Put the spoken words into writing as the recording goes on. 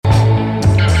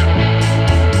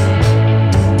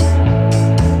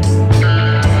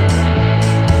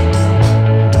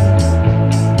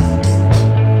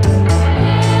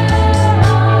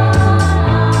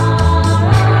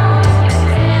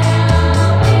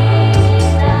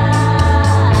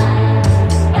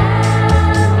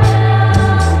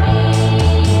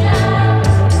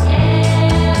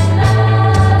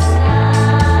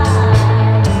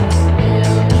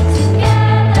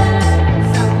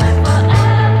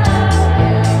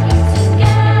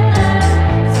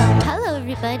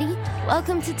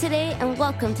Aloha today and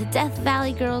welcome to Death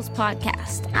Valley Girls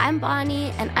Podcast. I'm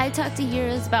Bonnie and I talk to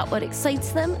heroes about what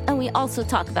excites them, and we also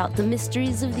talk about the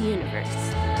mysteries of the universe.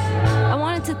 I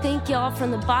wanted to thank y'all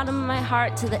from the bottom of my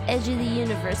heart to the edge of the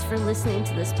universe for listening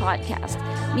to this podcast.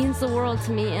 It means the world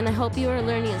to me, and I hope you are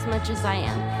learning as much as I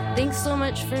am. Thanks so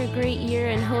much for a great year,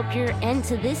 and hope your end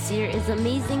to this year is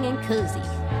amazing and cozy.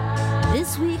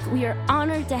 This week, we are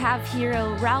honored to have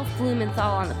hero Ralph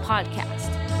Blumenthal on the podcast.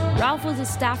 Ralph was a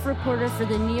staff reporter for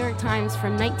the New York Times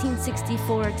from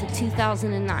 1964 to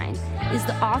 2009, is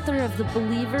the author of The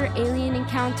Believer, Alien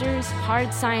Encounters,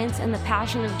 Hard Science, and the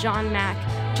Passion of John Mack,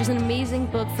 which is an amazing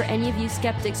book for any of you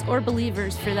skeptics or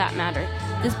believers for that matter.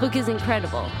 This book is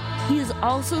incredible. He is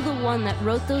also the one that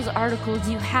wrote those articles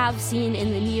you have seen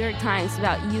in the New York Times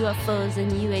about UFOs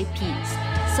and UAPs,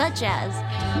 such as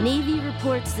Navy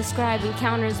reports describe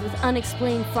encounters with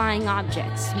unexplained flying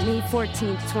objects, May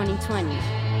 14, 2020,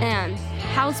 and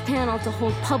House panel to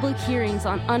hold public hearings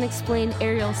on unexplained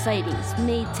aerial sightings,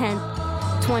 May 10,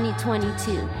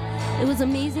 2022. It was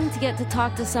amazing to get to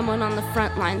talk to someone on the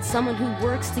front line, someone who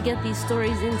works to get these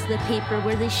stories into the paper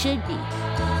where they should be.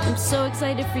 I'm so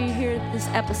excited for you to hear this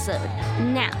episode.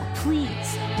 Now,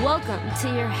 please, welcome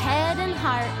to your head and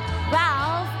heart,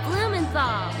 Ralph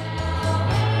Blumenthal.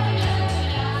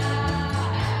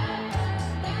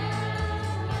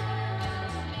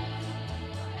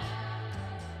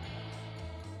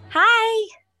 Hi.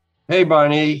 Hey,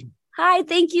 Bonnie. Hi,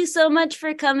 thank you so much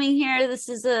for coming here. This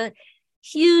is a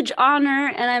huge honor,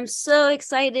 and I'm so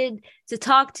excited to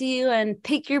talk to you and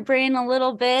pick your brain a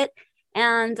little bit.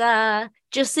 And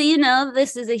just so you know,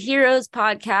 this is a Heroes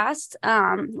podcast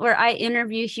where I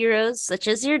interview heroes such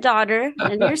as your daughter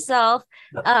and yourself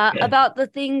about the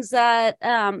things that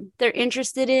they're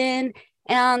interested in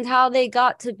and how they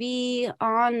got to be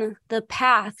on the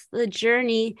path, the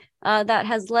journey that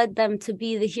has led them to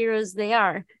be the heroes they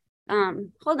are.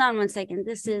 Hold on one second.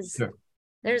 This is, sure.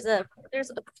 There's a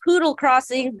poodle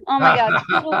crossing. Oh my God,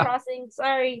 poodle crossing.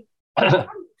 Sorry.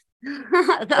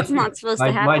 That's not supposed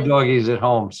to happen. My doggy's at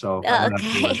home, so.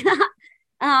 Okay.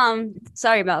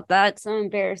 Sorry about that. So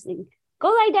embarrassing. Go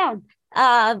lie down.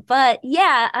 But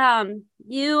yeah,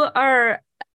 you are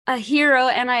a hero,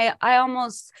 and I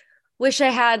almost wish I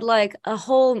had like a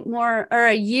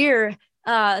year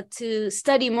to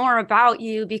study more about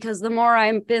you, because the more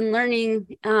I've been learning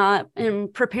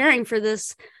and preparing for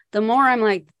this, the more I'm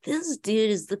like, this dude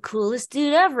is the coolest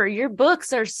dude ever. Your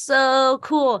books are so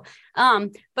cool.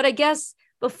 But I guess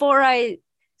before I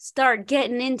start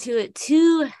getting into it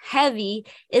too heavy,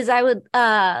 is I would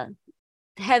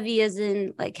heavy as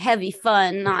in like heavy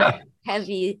fun, not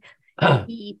heavy,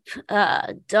 deep,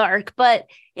 dark, but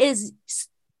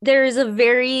there's a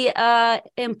very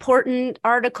important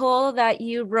article that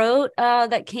you wrote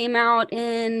that came out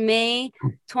in May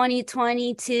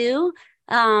 2022.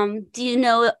 Do you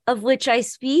know of which I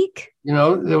speak? You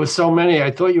know, there were so many.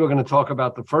 I thought you were going to talk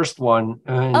about the first one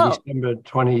in December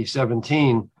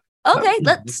 2017. Okay,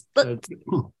 let's start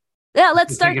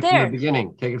there.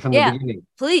 Take it from the beginning.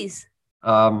 Please.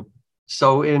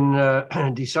 So in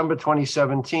December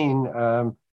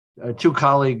 2017, two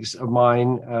colleagues of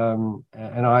mine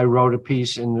and I wrote a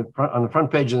piece on the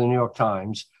front page of the New York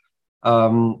Times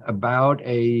about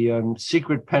a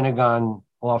secret Pentagon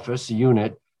office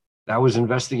unit that was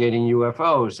investigating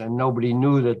UFOs, and nobody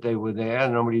knew that they were there.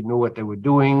 Nobody knew what they were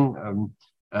doing.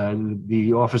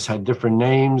 The office had different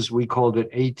names. We called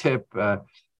it ATIP, but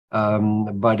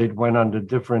it went under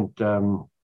different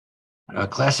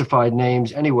classified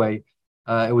names. Anyway,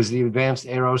 it was the Advanced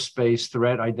Aerospace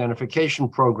Threat Identification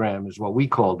Program is what we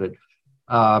called it,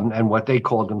 and what they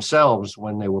called themselves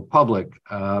when they were public.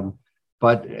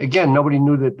 But again, nobody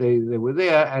knew that they were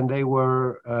there, and they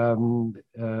were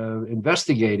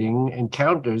investigating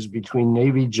encounters between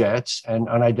Navy jets and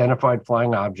unidentified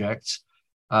flying objects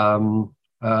that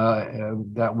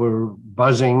were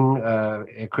buzzing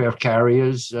aircraft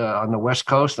carriers on the West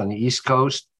Coast, on the East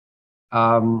Coast.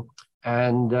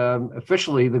 And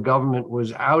officially, the government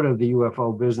was out of the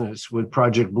UFO business with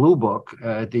Project Blue Book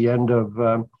at the end of,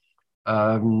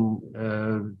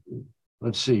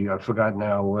 let's see, I forgot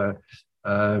now,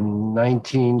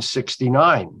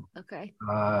 1969. Okay.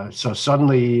 So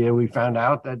suddenly we found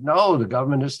out that no, the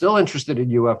government is still interested in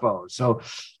UFOs. So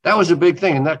that was a big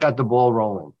thing, and that got the ball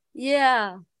rolling.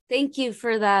 Yeah, thank you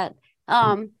for that.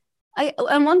 And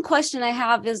one question I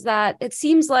have is that it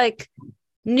seems like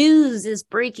news is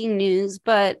breaking news,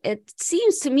 but it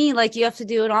seems to me like you have to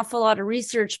do an awful lot of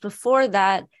research before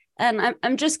that. And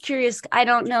I'm just curious. I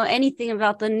don't know anything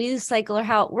about the news cycle or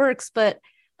how it works, but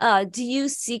do you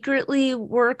secretly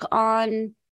work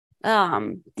on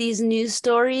these news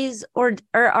stories, or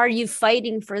are you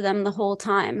fighting for them the whole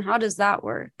time? How does that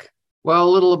work? Well,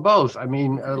 a little of both. I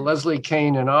mean, Leslie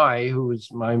Kean and I, who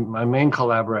was my main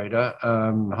collaborator,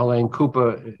 Helene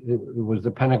Cooper is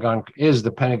the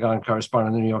Pentagon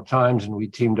correspondent in the New York Times, and we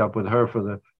teamed up with her for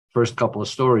the first couple of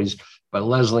stories. But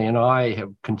Leslie and I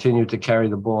have continued to carry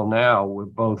the ball now. We're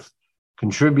both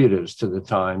contributors to the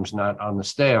Times, not on the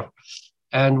staff.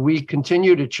 And we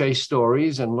continue to chase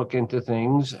stories and look into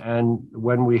things. And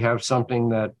when we have something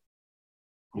that,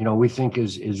 we think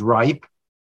is ripe,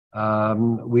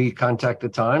 we contact the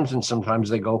Times, and sometimes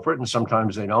they go for it and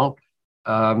sometimes they don't.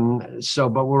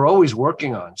 But we're always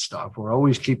working on stuff. We're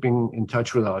always keeping in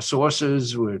touch with our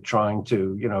sources. We're trying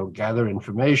to, gather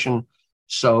information.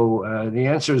 So the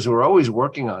answer is we're always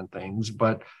working on things,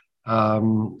 but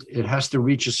it has to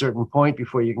reach a certain point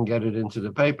before you can get it into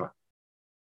the paper.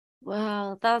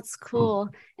 Wow, that's cool.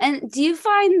 And do you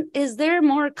find, is there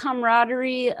more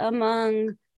camaraderie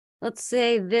among, let's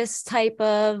say, this type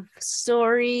of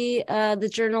story, the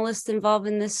journalists involved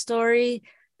in this story,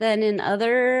 than in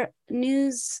other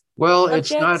news? Well,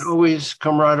 subjects? It's not always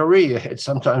camaraderie.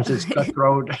 Sometimes it's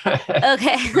cutthroat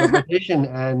competition,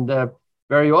 and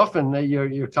very often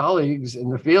your colleagues in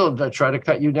the field try to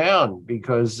cut you down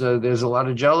because there's a lot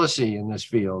of jealousy in this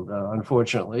field.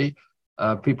 Unfortunately,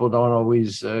 people don't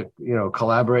always,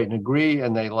 collaborate and agree,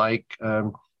 and they like.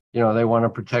 They want to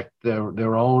protect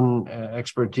their own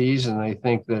expertise, and they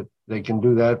think that they can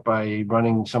do that by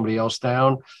running somebody else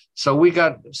down. So we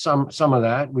got some of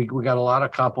that. We got a lot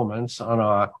of compliments on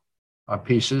our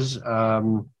pieces,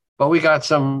 but we got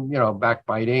some,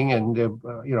 backbiting and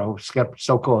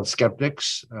so-called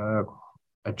skeptics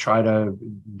try to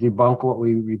debunk what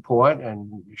we report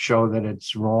and show that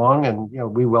it's wrong. And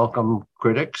we welcome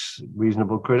critics,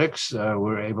 reasonable critics.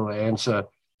 We're able to answer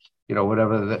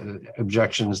whatever the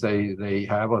objections they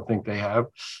have or think they have.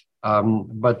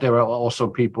 But there are also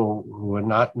people who are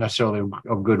not necessarily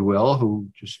of goodwill who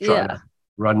just try to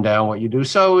run down what you do.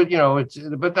 So,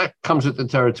 but that comes with the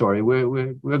territory.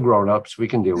 We're grown-ups. We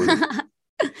can deal with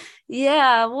it.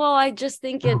 Yeah. Well, I just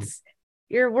think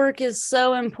your work is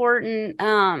so important.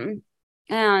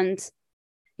 And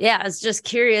yeah, I was just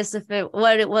curious if it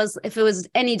was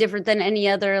any different than any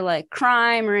other like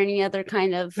crime or any other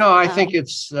kind of. No, I think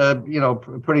it's,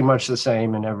 pretty much the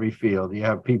same in every field. You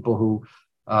have people who,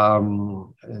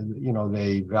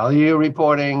 they value your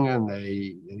reporting and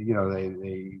they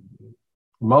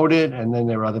promote it. And then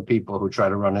there are other people who try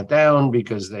to run it down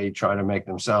because they try to make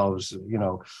themselves,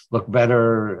 look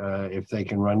better if they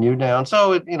can run you down.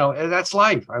 So, that's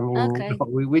life. I mean,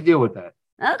 we deal with that.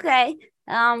 Okay.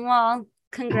 Well,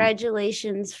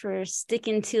 congratulations for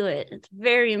sticking to it. It's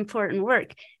very important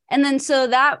work. And then, so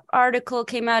that article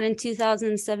came out in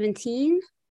 2017?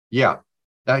 Yeah,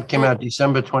 that came out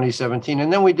December 2017.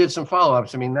 And then we did some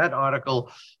follow-ups. I mean, that article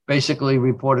basically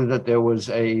reported that there was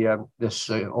this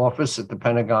office at the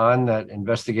Pentagon that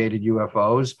investigated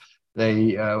UFOs.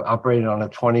 They operated on a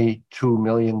 $22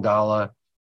 million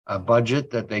budget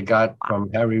that they got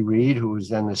from Harry Reid, who was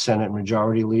then the Senate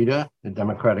Majority Leader, the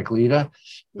Democratic leader,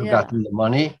 who got them the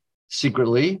money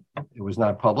secretly. It was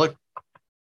not public.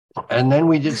 And then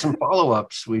we did some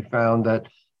follow-ups. We found that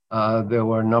there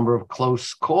were a number of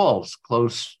close calls,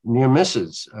 close near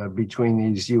misses between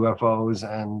these UFOs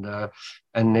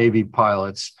and Navy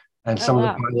pilots. And some of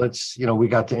the pilots, we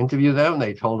got to interview them.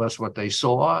 They told us what they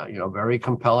saw, very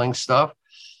compelling stuff.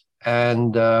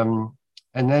 And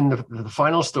then the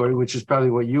final story, which is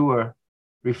probably what you were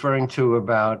referring to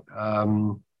about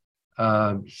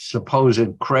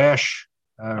supposed crash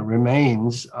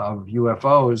remains of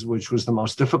UFOs, which was the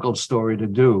most difficult story to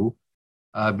do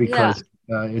because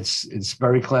it's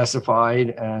very classified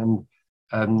and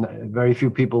very few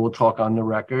people will talk on the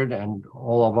record. And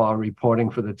all of our reporting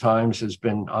for the Times has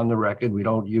been on the record. We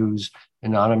don't use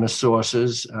anonymous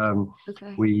sources.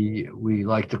 We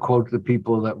like to quote the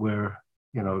people that we're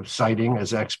citing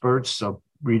as experts, so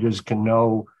readers can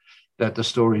know that the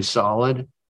story is solid.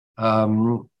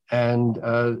 And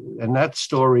that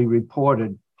story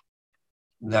reported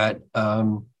that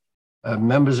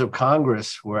members of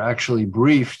Congress were actually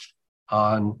briefed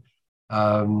on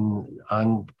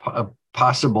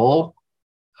possible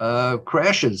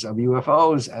crashes of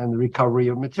UFOs and the recovery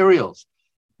of materials.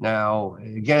 Now,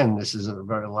 again, this is a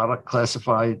lot of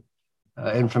classified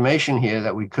information here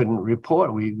that we couldn't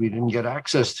report. We didn't get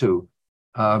access to.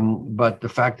 But the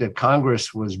fact that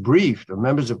Congress was briefed, or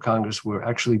members of Congress were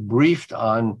actually briefed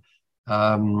on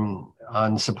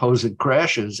supposed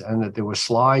crashes, and that there were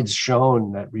slides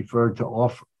shown that referred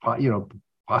to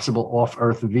possible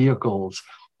off-Earth vehicles,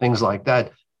 things like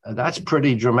that. that's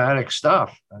pretty dramatic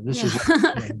stuff. This is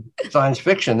science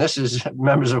fiction. This is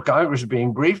members of Congress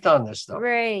being briefed on this stuff.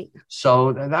 Right.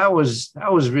 So that was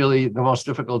really the most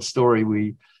difficult story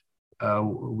we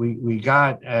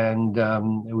got, and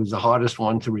it was the hardest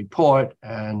one to report.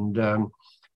 And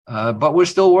but we're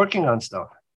still working on stuff.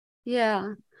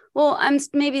 Yeah. Well,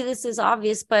 maybe this is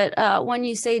obvious, but when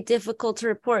you say difficult to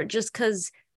report, just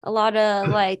because a lot of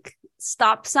like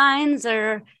stop signs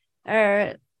or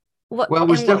what? Well, it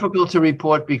was difficult to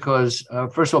report because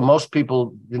first of all, most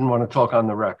people didn't want to talk on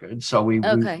the record. So we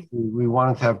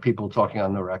wanted to have people talking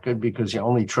on the record because you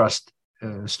only trust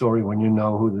a story when you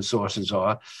know who the sources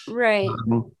are. Right.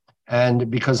 And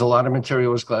because a lot of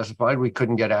material was classified, we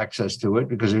couldn't get access to it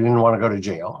because we didn't want to go to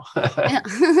jail.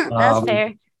 That's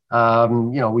fair.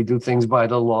 We do things by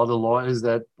the law. The law is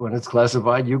that when it's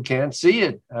classified, you can't see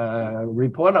it,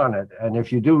 report on it. And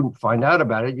if you do find out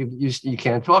about it, you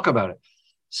can't talk about it.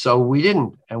 So we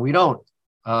didn't, and we don't.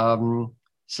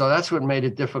 So that's what made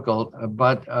it difficult.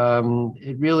 But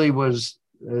it really was,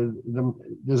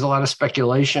 there's a lot of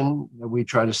speculation that we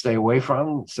try to stay away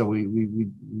from. So we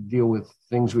deal with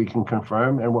things we can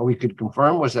confirm. And what we could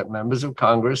confirm was that members of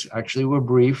Congress actually were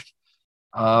briefed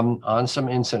on some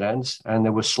incidents. And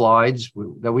there were slides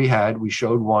that we had. We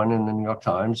showed one in the New York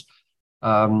Times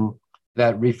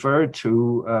that referred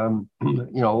to,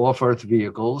 off-Earth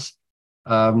vehicles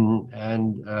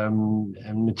and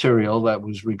material that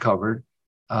was recovered.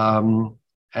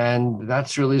 And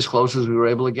that's really as close as we were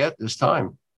able to get this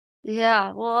time.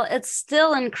 Yeah, well, it's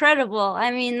still incredible.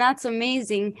 I mean, that's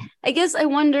amazing. I guess I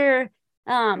wonder,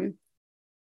 I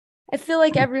feel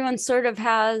like everyone sort of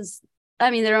has,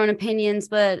 their own opinions,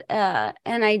 but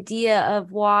an idea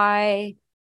of why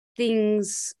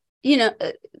things, in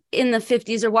the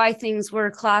 50s, or why things were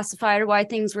classified or why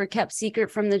things were kept secret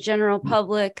from the general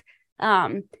public.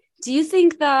 Do you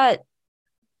think that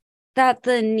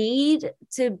the need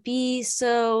to be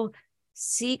so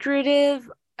secretive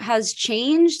has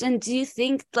changed? And do you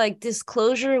think like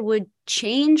disclosure would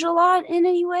change a lot in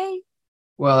any way?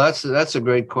 Well, that's a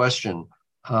great question.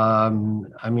 Was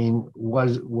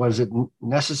it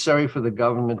necessary for the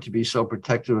government to be so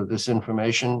protective of this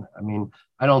information?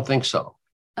 I don't think so.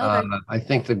 Okay. I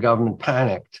think the government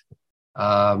panicked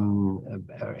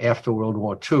after World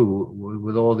War II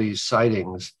with all these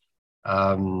sightings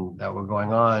that were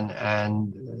going on,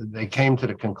 and they came to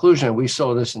the conclusion, and we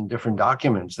saw this in different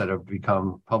documents that have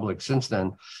become public since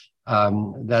then,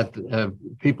 that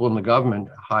people in the government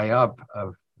high up,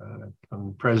 from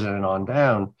the president on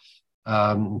down,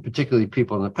 particularly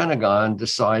people in the Pentagon,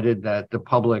 decided that the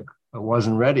public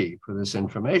wasn't ready for this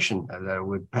information, that it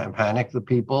would panic the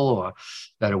people, or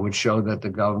that it would show that the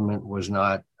government was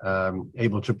not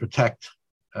able to protect,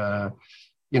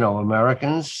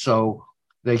 Americans. So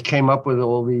they came up with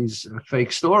all these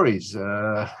fake stories,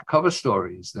 cover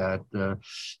stories, that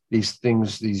these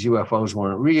UFOs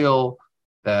weren't real,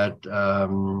 that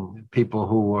people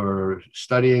who were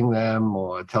studying them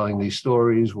or telling these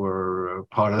stories were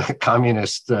part of the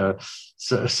communist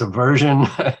subversion.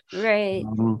 Right.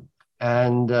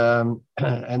 And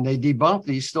they debunked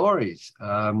these stories.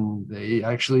 They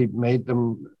actually made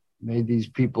these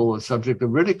people a subject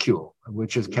of ridicule,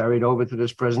 which is carried over to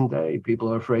this present day.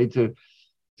 People are afraid to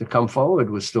come forward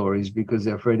with stories because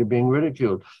they're afraid of being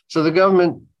ridiculed. So the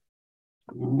government,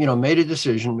 made a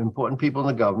decision, important people in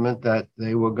the government, that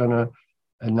they were going to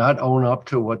not own up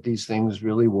to what these things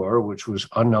really were, which was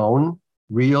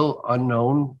real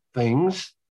unknown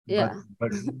things. Yeah.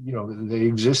 But they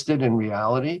existed in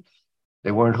reality.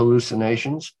 They weren't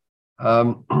hallucinations.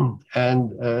 And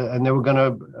they were going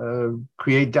to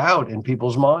create doubt in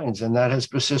people's minds. And that has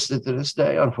persisted to this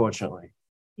day, unfortunately.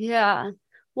 Yeah.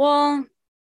 Well,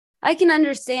 I can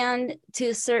understand to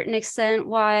a certain extent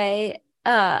why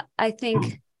I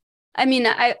think,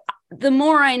 the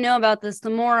more I know about this,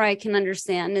 the more I can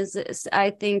understand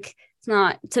I think it's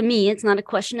not a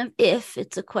question of if,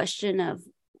 it's a question of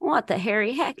what the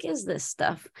hairy heck is this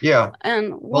stuff? Yeah.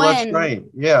 And that's right.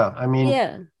 Yeah.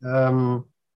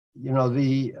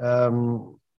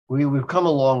 We've come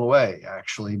a long way,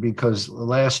 actually, because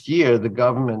last year the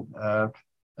government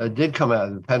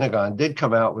the Pentagon did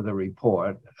come out with a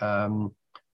report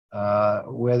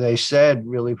where they said,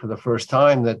 really for the first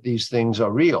time, that these things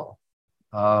are real,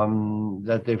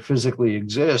 that they physically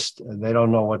exist. They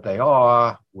don't know what they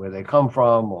are, where they come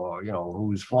from, or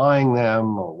who's flying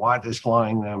them, or what is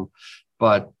flying them,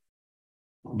 but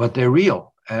they're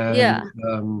real, and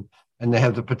and they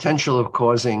have the potential of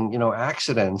causing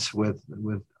accidents with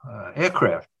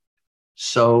aircraft.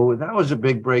 So that was a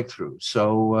big breakthrough.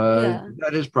 So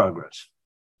that is progress.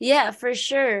 Yeah, for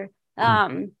sure.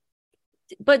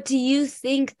 But do you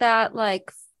think that,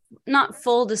 like, not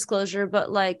full disclosure,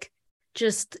 but like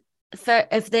just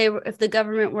if the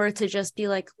government were to just be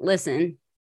like, listen,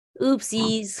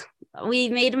 oopsies, we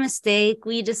made a mistake,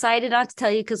 we decided not to tell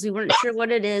you because we weren't sure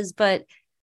what it is, but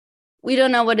we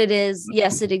don't know what it is.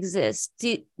 Yes, it exists.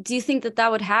 Do you think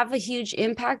that would have a huge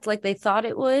impact like they thought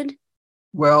it would?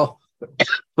 Well,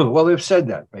 they've said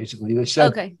that basically. They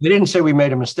said, okay. They didn't say we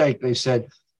made a mistake. They said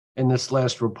in this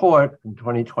last report in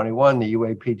 2021, the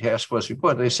UAP task force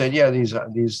report, they said, yeah,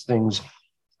 these things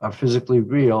are physically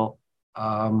real. We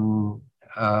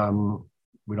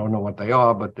don't know what they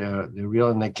are, but they're real,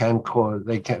 and they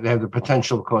have the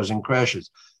potential of causing crashes.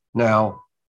 Now,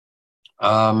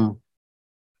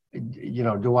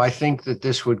 do I think that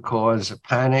this would cause a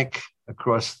panic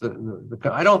across the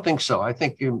I don't think so. I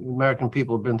think the American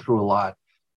people have been through a lot,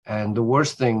 and the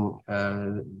worst thing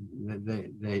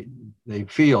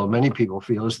many people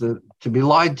feel, is to be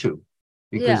lied to,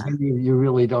 because you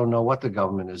really don't know what the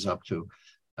government is up to.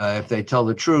 If they tell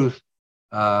the truth,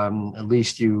 at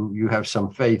least you have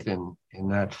some faith in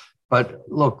that. But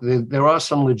look, there are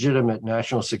some legitimate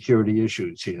national security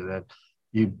issues here that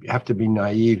you have to be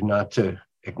naive not to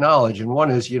acknowledge. And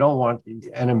one is, you don't want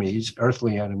enemies,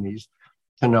 earthly enemies,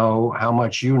 to know how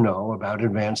much you know about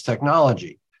advanced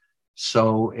technology.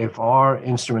 So if our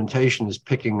instrumentation is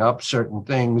picking up certain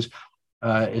things,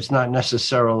 it's not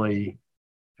necessarily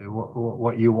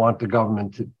what you want the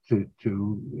government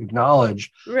to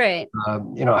acknowledge. Right.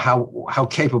 How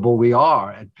capable we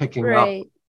are at picking up.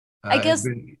 I guess.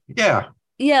 Yeah.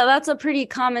 Yeah, that's a pretty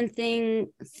common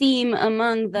theme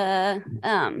among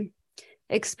the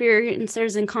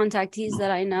experiencers and contactees that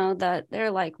I know, that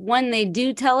they're like, when they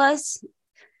do tell us,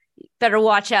 better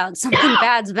watch out, something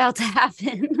bad's about to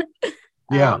happen.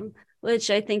 Yeah. Which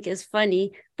I think is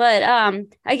funny. But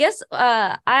I guess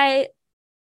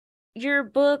your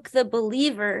book, The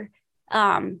Believer,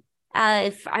 I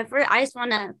just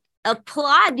want to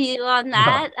applaud you on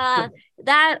that.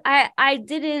 That I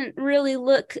didn't really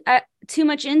look too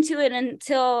much into it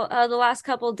until the last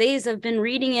couple of days. I've been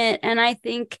reading it, and I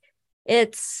think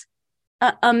it's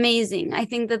amazing. I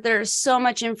think that there's so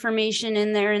much information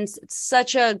in there, and it's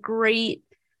such a great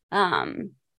way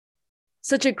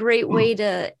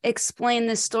to explain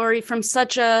this story from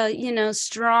such a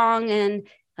strong and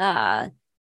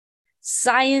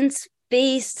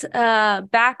science-based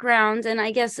background. And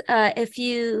I guess if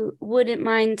you wouldn't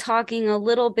mind talking a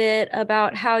little bit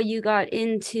about how you got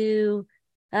into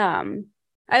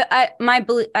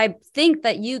I think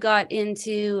that you got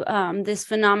into this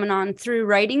phenomenon through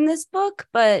writing this book,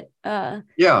 but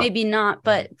maybe not.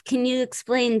 But can you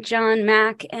explain John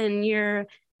Mack and your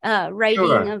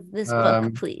writing of this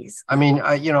book, please? I mean,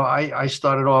 I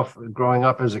started off growing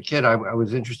up as a kid. I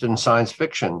was interested in science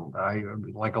fiction.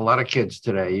 Like a lot of kids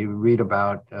today, you read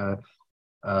about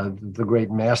the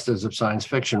great masters of science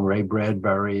fiction, Ray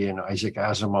Bradbury and Isaac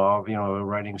Asimov,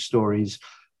 writing stories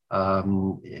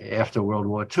after World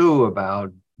War II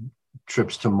about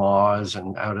trips to Mars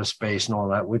and outer space and all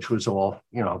that, which was all,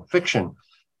 fiction.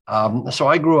 So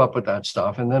I grew up with that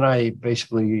stuff. And then I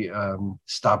basically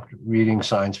stopped reading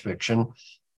science fiction.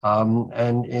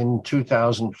 And in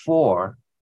 2004,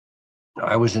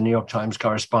 I was a New York Times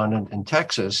correspondent in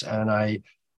Texas, and I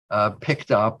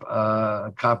picked up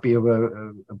a copy of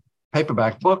a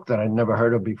paperback book that I'd never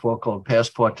heard of before called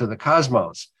Passport to the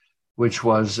Cosmos, which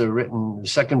was the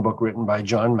second book written by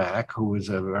John Mack, who was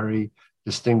a very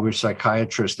distinguished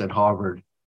psychiatrist at Harvard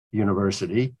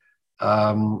University.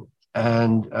 And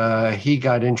he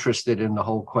got interested in the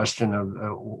whole question of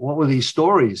what were these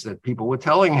stories that people were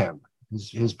telling him.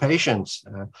 His patients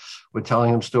were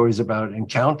telling him stories about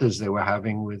encounters they were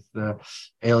having with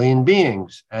alien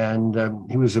beings.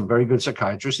 And he was a very good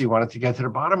psychiatrist. He wanted to get to the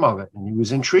bottom of it, and he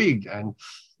was intrigued. And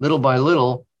little by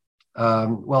little,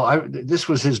 this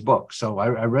was his book. So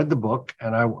I read the book,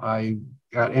 and I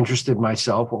got interested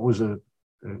myself. What was a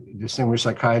distinguished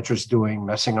psychiatrist doing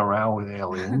messing around with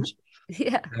aliens?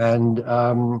 Yeah. And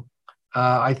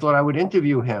I thought I would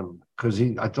interview him because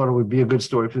I thought it would be a good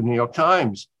story for the New York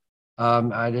Times.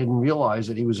 I didn't realize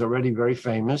that he was already very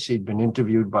famous. He'd been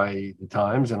interviewed by the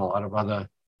Times and a lot of other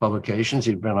publications.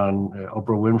 He'd been on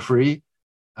Oprah Winfrey.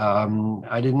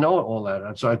 I didn't know all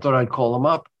that. So I thought I'd call him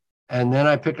up. And then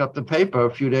I pick up the paper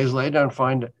a few days later and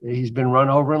find he's been run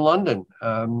over in London.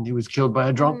 He was killed by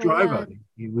a drunk driver. God.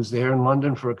 He was there in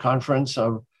London for a conference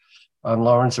on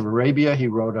Lawrence of Arabia. He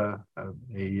wrote a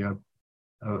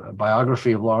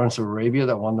biography of Lawrence of Arabia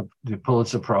that won the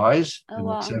Pulitzer Prize in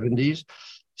the 70s.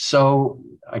 So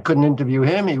I couldn't interview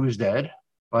him. He was dead.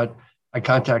 But I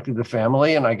contacted the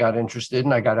family and I got interested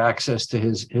and I got access to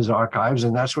his archives.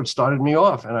 And that's what started me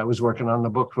off. And I was working on the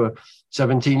book for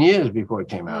 17 years before it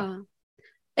came out.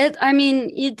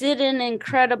 You did an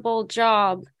incredible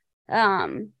job.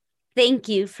 Thank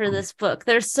you for this book.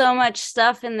 There's so much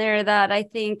stuff in there that I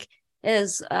think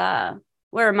is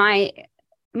where my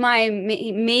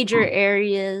major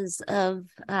areas of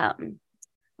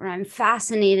where I'm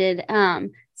fascinated.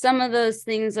 Some of those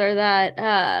things are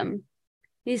that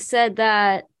he said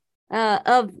that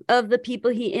of the people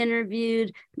he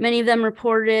interviewed, many of them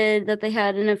reported that they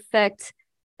had an effect,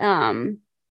 that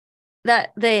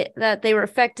they were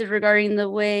affected regarding the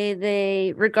way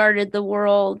they regarded the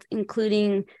world,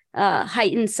 including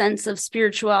heightened sense of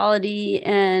spirituality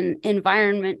and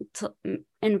environmental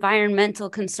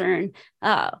concern,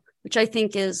 which I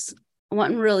think is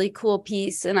one really cool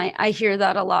piece. And I hear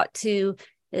that a lot too,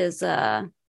 is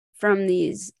from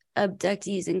these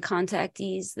abductees and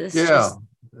contactees.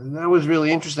 That was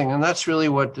really interesting. And that's really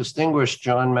what distinguished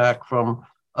John Mack from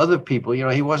other people.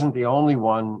 He wasn't the only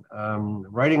one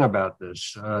writing about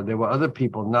this. There were other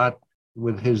people, not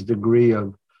with his degree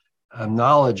of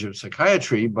knowledge of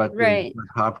psychiatry, but right.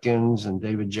 Hopkins and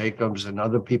David Jacobs and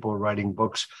other people writing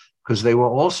books, because they were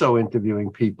also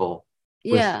interviewing people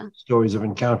with stories of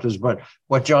encounters. But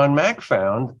what John Mack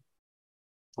found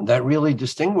that really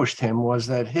distinguished him was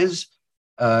that his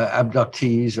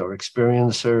abductees or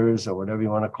experiencers, or whatever you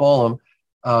want to call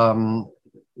them,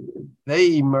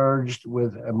 they emerged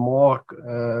with a more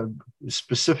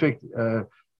specific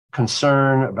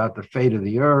concern about the fate of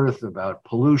the earth, about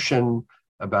pollution,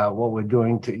 about what we're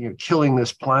doing to killing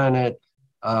this planet.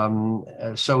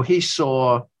 So he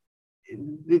saw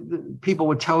people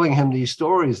were telling him these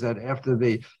stories that after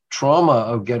the trauma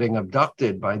of getting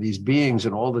abducted by these beings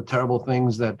and all the terrible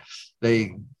things that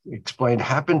they explained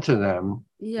happened to them,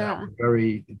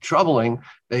 very troubling,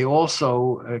 they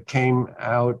also came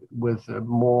out with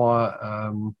more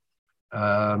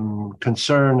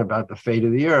concern about the fate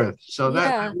of the earth. So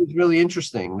that was really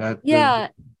interesting.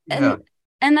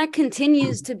 And that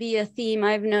continues to be a theme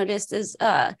I've noticed is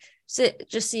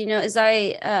just so you know, is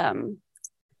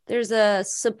there's a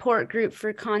support group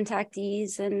for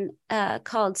contactees and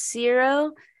called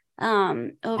CERO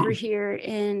over here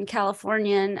in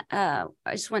California. And I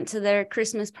just went to their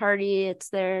Christmas party. It's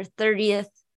their 30th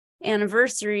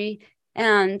anniversary.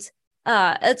 And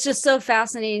it's just so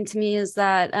fascinating to me is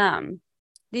that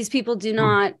these people do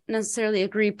not necessarily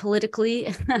agree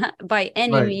politically by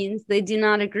any means. They do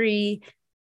not agree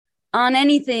on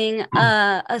anything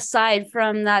aside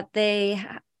from that they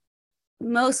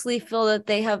mostly feel that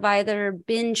they have either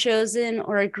been chosen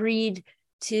or agreed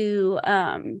to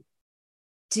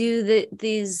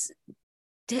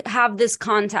have this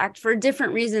contact for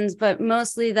different reasons, but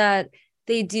mostly that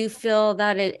they do feel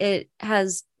that it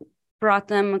has brought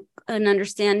them an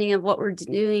understanding of what we're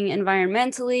doing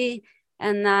environmentally,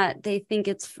 and that they think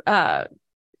it's a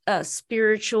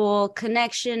spiritual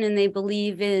connection, and they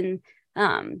believe in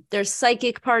there's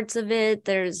psychic parts of it,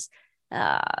 there's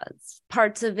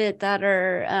parts of it that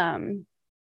are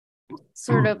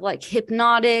sort of like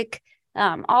hypnotic,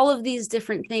 all of these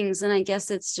different things. And I guess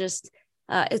it's just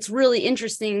it's really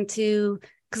interesting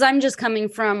because I'm just coming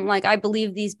from I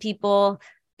believe these people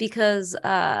because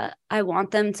I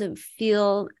want them to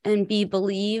feel and be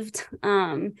believed.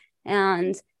 And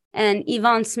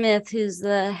Yvonne Smith, who's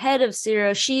the head of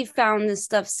CERO, she found this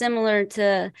stuff similar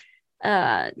to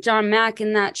John Mack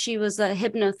in that she was a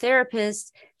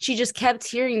hypnotherapist. She just kept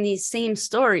hearing these same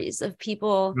stories of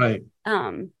people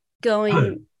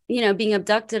going, being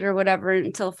abducted or whatever,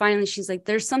 until finally she's like,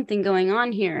 there's something going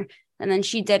on here. And then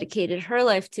she dedicated her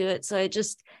life to it. So I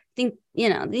just think,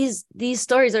 these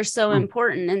stories are so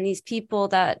important, and these people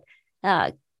that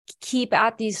keep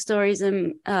at these stories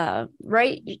and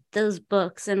write those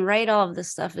books and write all of this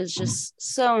stuff is just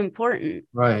so important.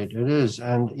 Right, it is.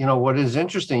 And what is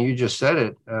interesting, you just said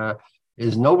it,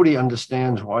 is nobody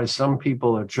understands why some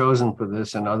people are chosen for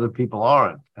this and other people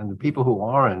aren't. And the people who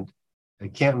aren't, they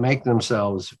can't make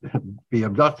themselves be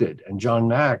abducted. And John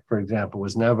Mack, for example,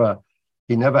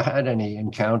 he never had any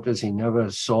encounters. He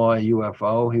never saw a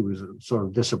UFO. He was sort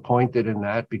of disappointed in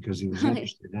that because he was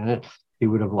interested in it. He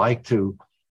would have liked to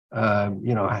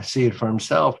see it for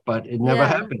himself, but it never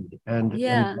happened. And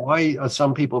why are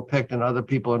some people picked and other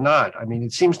people are not? I mean,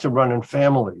 it seems to run in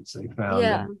families, they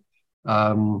found.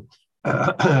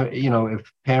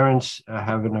 If parents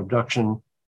have an abduction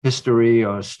history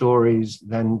or stories,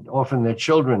 then often their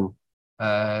children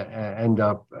end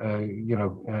up,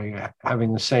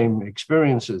 having the same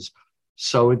experiences.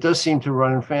 So it does seem to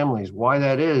run in families. Why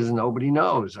that is, nobody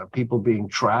knows. Are people being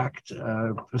tracked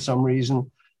for some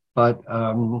reason? But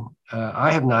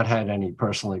I have not had any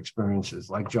personal experiences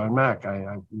like John Mack.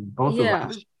 Both of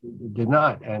us did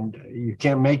not, and you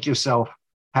can't make yourself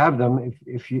have them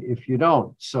if you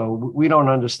don't. So we don't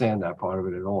understand that part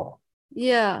of it at all.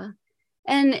 Yeah,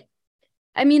 and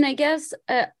I mean, I guess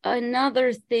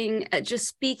another thing, just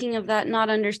speaking of that not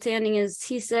understanding, is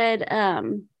he said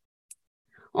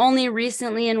only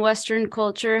recently in Western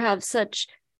culture have such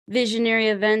visionary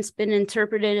events been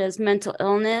interpreted as mental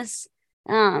illness.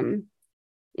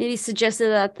 He suggested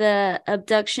that the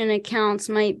abduction accounts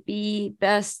might be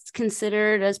best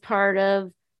considered as part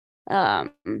of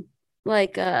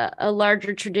like a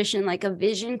larger tradition, like a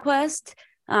vision quest,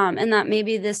 and that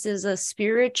maybe this is a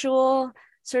spiritual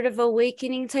sort of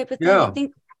awakening type of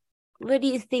thing. What do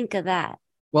you think of that?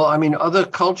 Well, I mean, other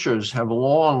cultures have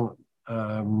long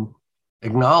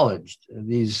acknowledged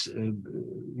these,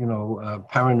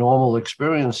 paranormal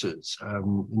experiences.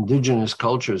 Indigenous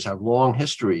cultures have long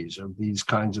histories of these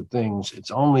kinds of things.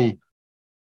 It's only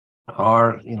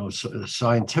our,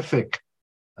 scientific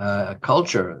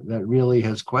culture that really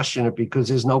has questioned it, because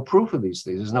there's no proof of these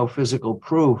things. There's no physical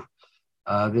proof.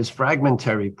 There's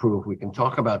fragmentary proof. We can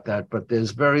talk about that, but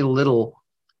there's very little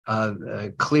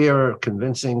clear,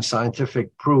 convincing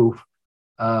scientific proof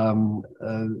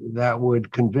that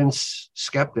would convince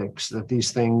skeptics that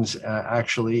these things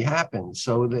actually happen.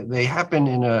 So they happen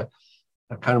in a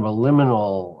kind of a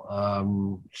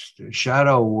liminal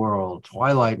shadow world,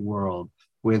 twilight world,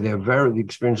 where the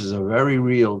experiences are very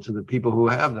real to the people who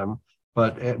have them,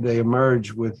 but they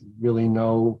emerge with really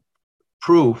no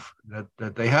proof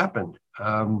that they happened.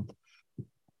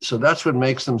 So that's what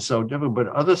makes them so different. But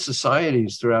other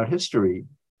societies throughout history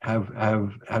have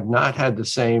not had the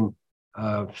same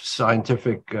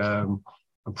scientific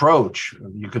approach,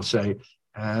 you could say,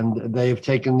 and they have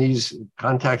taken these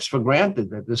contacts for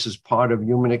granted, that this is part of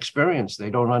human experience.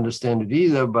 They don't understand it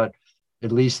either, but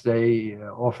at least they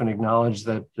often acknowledge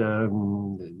that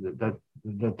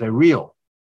that they're real.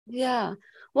 Yeah.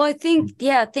 Well, I think,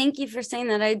 thank you for saying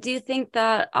that. I do think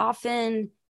that often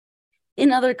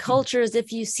in other cultures,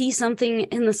 if you see something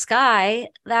in the sky,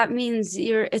 that means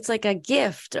it's like a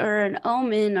gift or an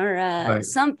omen or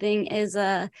something is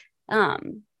the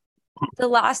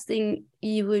last thing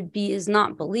you would be is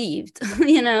not believed.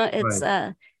 It's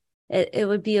it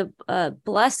would be a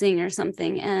blessing or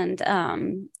something,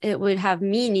 and it would have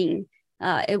meaning.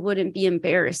 It wouldn't be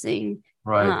embarrassing.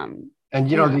 Right.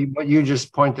 And what you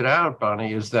just pointed out,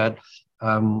 Bonnie, is that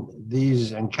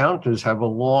these encounters have a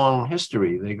long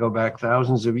history. They go back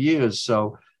thousands of years.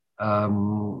 So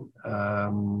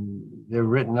they're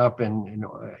written up in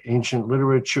ancient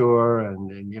literature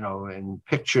and in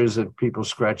pictures that people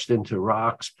scratched into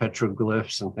rocks,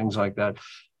 petroglyphs and things like that.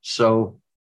 So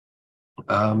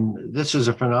this is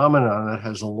a phenomenon that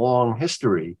has a long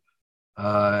history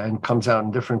and comes out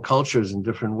in different cultures in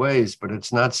different ways, but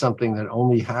it's not something that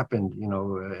only happened,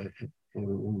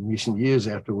 in recent years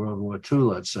after World War II,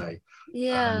 let's say.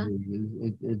 Yeah.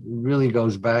 It really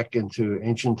goes back into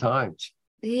ancient times.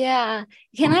 Yeah.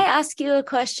 Can I ask you a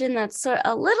question that's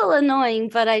a little annoying,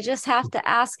 but I just have to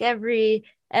ask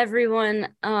everyone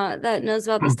that knows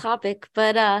about this topic.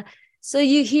 But so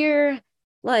you hear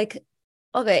like,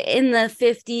 okay, in the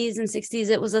 50s and 60s,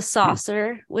 it was a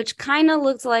saucer, which kind of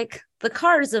looked like the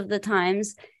cars of the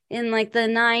times. In like the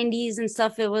 90s and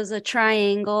stuff, it was a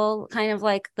triangle, kind of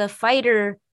like the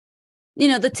fighter,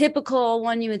 the typical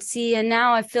one you would see. And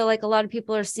now I feel like a lot of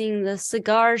people are seeing the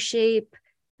cigar shape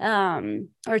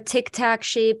or Tic Tac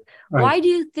shape. Right. Why do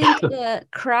you think the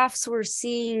crafts we're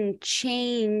seeing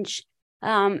change?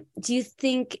 Do you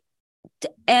think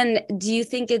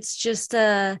it's just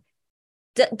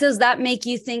does that make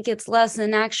you think it's less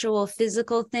an actual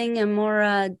physical thing and more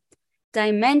a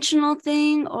dimensional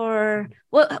thing, or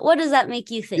what does that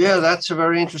make you think? Yeah, that's a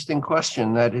very interesting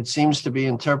question, that it seems to be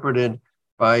interpreted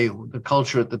by the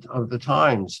culture of the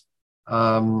times.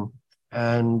 In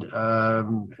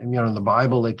the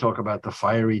Bible, they talk about the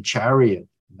fiery chariot.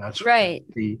 That's right.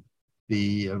 The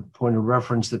point of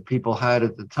reference that people had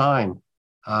at the time.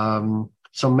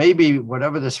 So maybe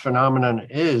whatever this phenomenon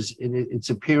is, it's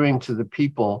appearing to the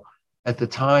people at the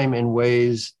time in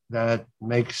ways that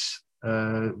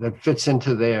that fits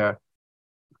into their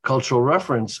cultural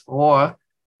reference, or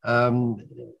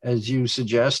as you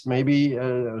suggest, maybe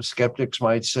skeptics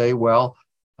might say, well,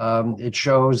 it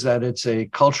shows that it's a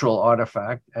cultural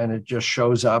artifact, and it just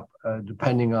shows up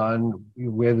depending on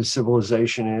where the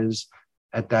civilization is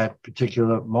at that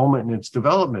particular moment in its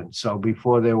development. So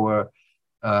before there were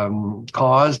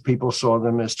cars, people saw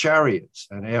them as chariots,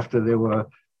 and after there were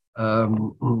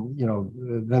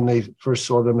Then they first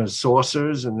saw them as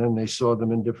saucers, and then they saw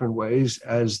them in different ways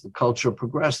as the culture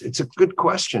progressed. It's a good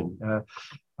question.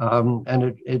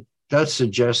 And it does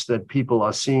suggest that people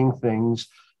are seeing things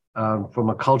from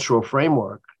a cultural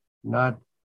framework, not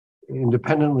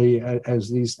independently as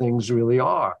these things really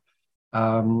are.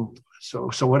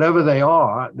 So whatever they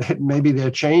are, maybe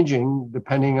they're changing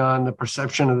depending on the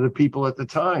perception of the people at the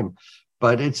time.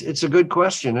 But it's a good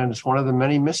question, and it's one of the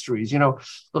many mysteries.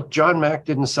 Look, John Mack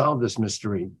didn't solve this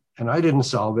mystery, and I didn't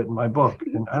solve it in my book,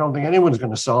 and I don't think anyone's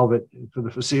going to solve it for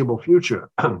the foreseeable future.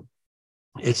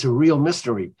 It's a real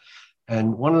mystery.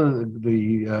 And one of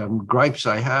the gripes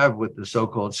I have with the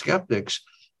so-called skeptics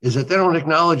is that they don't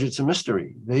acknowledge it's a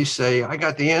mystery. They say, "I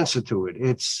got the answer to it.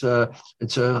 It's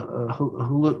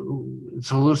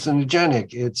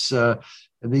hallucinogenic.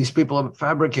 These people are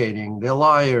fabricating. They're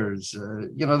liars."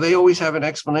 They always have an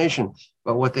explanation.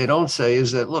 But what they don't say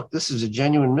is that, look, this is a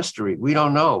genuine mystery. We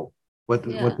don't know what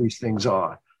these things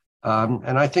are.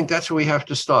 And I think that's where we have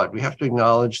to start. We have to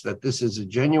acknowledge that this is a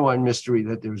genuine mystery,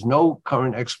 that there's no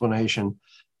current explanation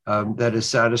that is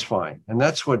satisfying. And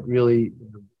that's what really,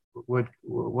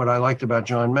 what I liked about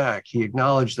John Mack. He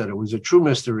acknowledged that it was a true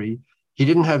mystery. He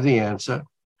didn't have the answer,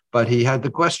 but he had the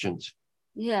questions.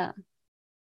 Yeah.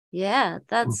 Yeah,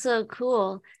 that's so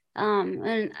cool.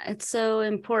 And it's so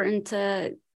important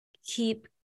to keep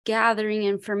gathering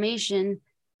information.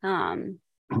 Did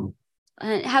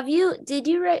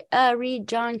you read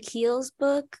John Keel's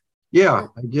book? Yeah,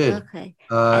 I did. Okay.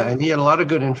 And he had a lot of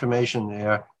good information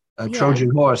there. Trojan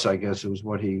horse, I guess, was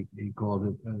what he called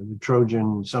it, the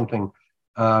Trojan something.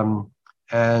 And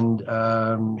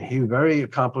he was a very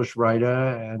accomplished writer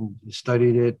and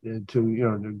studied it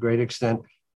to a great extent.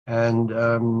 And,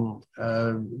 along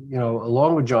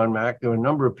with John Mack, there were a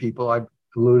number of people. I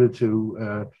alluded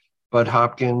to Bud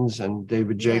Hopkins and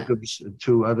David Jacobs,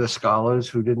 two other scholars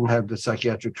who didn't have the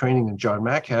psychiatric training that John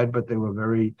Mack had, but they were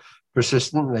very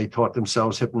persistent. They taught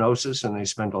themselves hypnosis, and they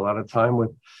spent a lot of time with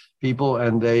people,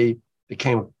 and they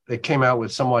came out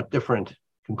with somewhat different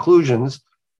conclusions,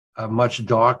 a much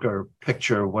darker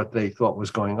picture of what they thought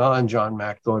was going on. John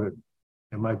Mack thought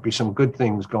there might be some good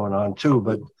things going on too,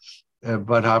 but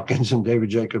Bud Hopkins and David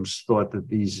Jacobs thought that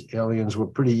these aliens were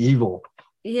pretty evil,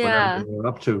 whatever they were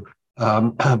up to.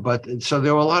 But so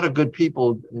there were a lot of good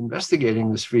people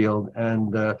investigating this field,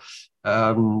 and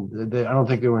I don't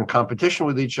think they were in competition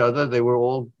with each other. They were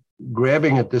all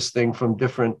grabbing at this thing from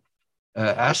different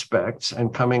aspects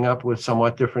and coming up with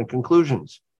somewhat different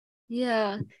conclusions.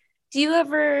 Yeah. Do you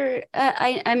ever,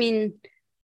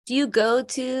 do you go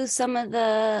to some of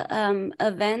the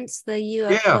events, the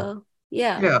UFO?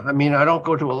 Yeah. I mean, I don't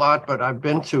go to a lot, but I've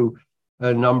been to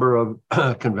a number of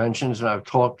conventions, and I've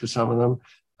talked to some of them.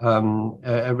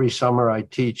 Every summer I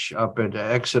teach up at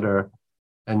Exeter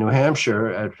in New Hampshire.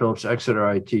 At Phillips Exeter,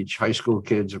 I teach high school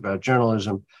kids about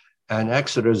journalism. And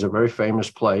Exeter is a very famous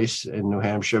place in New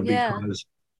Hampshire because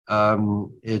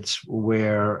it's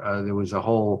where there was a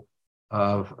whole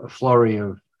flurry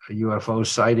of UFO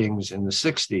sightings in the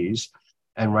 60s.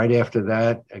 And right after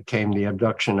that came the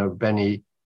abduction of Benny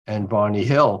and Barney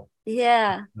Hill.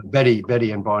 Yeah.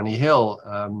 Betty and Barney Hill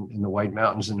in the White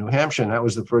Mountains in New Hampshire. And that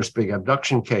was the first big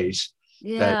abduction case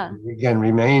that, again,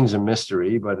 remains a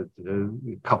mystery, but a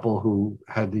couple who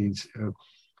had these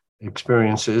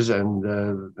experiences, and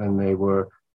they were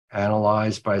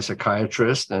analyzed by a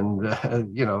psychiatrist, and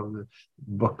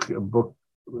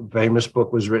famous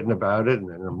book was written about it, and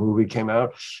then a movie came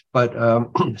out. But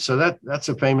so that's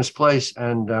a famous place,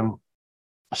 and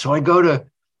so I go to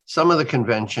some of the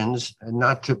conventions, and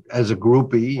not to as a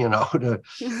groupie,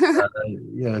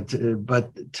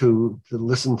 but to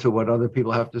listen to what other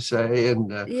people have to say, and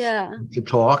to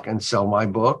talk and sell my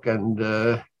book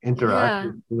and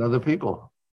interact with other people.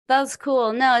 That's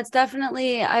cool. No, it's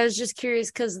definitely, I was just curious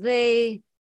because the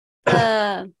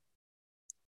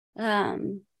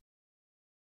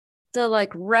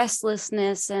like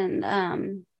restlessness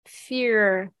and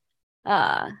fear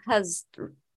has,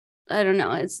 I don't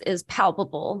know, is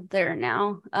palpable there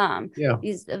now.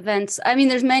 These events, I mean,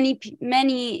 there's many,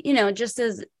 just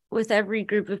as with every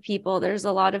group of people, there's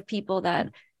a lot of people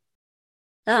that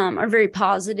are very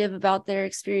positive about their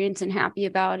experience and happy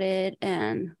about it,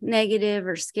 and negative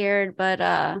or scared. But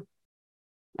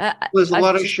there's a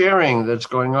lot of sharing that's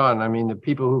going on. I mean, the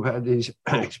people who've had these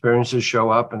experiences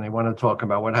show up and they want to talk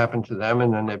about what happened to them.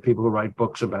 And then there are people who write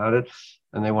books about it,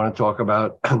 and they want to talk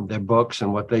about their books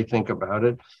and what they think about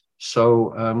it.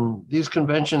 So these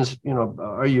conventions,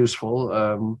 are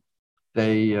useful.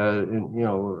 They,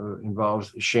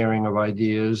 involve sharing of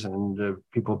ideas, and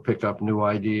people pick up new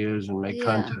ideas and make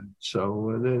content.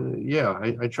 So,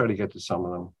 I try to get to some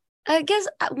of them. I guess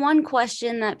one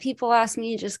question that people ask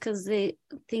me just because they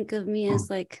think of me as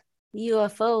like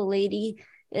UFO lady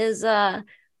is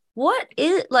what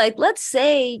is like, let's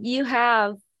say you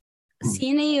have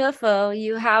seen a UFO,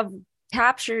 you have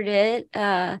captured it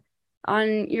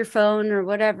on your phone or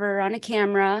whatever on a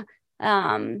camera.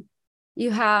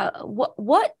 You have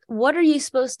what are you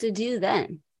supposed to do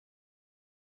then?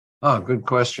 Oh, good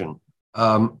question.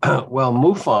 Well,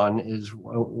 MUFON is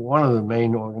one of the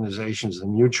main organizations, the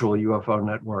Mutual UFO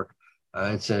Network.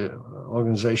 It's an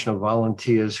organization of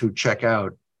volunteers who check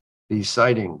out these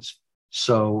sightings.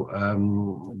 So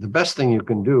the best thing you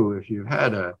can do if you've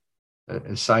had a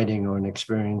sighting or an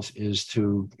experience is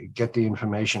to get the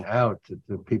information out to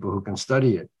the people who can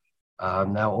study it.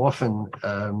 Now, often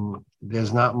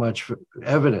there's not much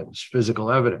evidence,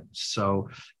 physical evidence. So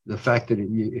the fact that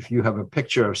if you have a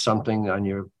picture of something on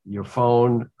your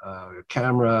phone, your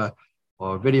camera,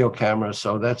 or video camera,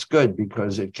 so that's good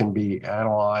because it can be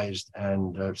analyzed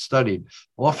and studied.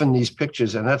 Often these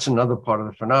pictures, and that's another part of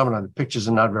the phenomenon, the pictures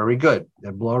are not very good.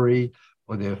 They're blurry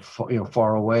or they're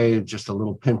far away, just a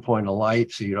little pinpoint of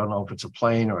light, so you don't know if it's a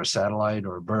plane or a satellite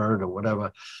or a bird or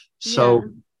whatever.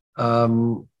 So,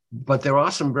 but there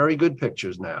are some very good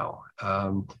pictures now.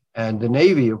 And the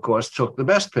Navy, of course, took the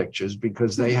best pictures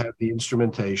because they have the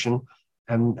instrumentation.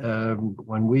 And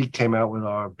when we came out with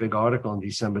our big article in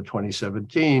December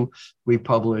 2017, we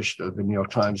published, the New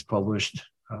York Times published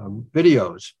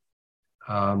videos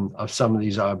of some of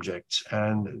these objects.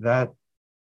 And that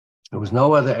there was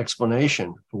no other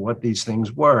explanation for what these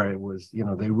things were. It was,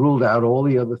 they ruled out all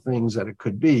the other things that it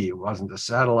could be. It wasn't a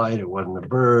satellite. It wasn't a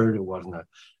bird. It wasn't a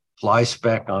fly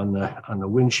speck on the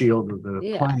windshield of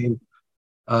the plane.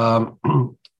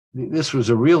 This was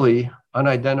a really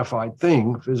unidentified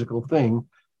thing, physical thing.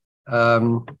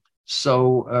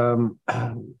 So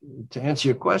to answer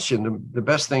your question, the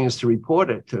best thing is to report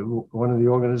it to one of the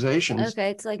organizations.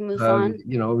 Okay, it's like MUFON.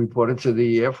 Report it to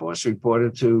the Air Force, report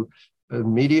it to the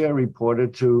media, report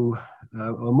it to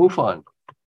MUFON.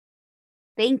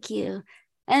 Thank you.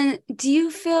 And do you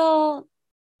feel,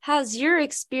 has your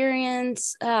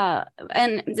experience,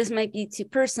 and this might be too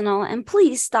personal, and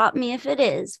please stop me if it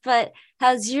is, but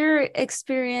has your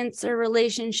experience or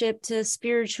relationship to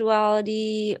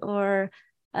spirituality or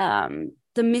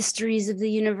the mysteries of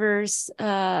the universe,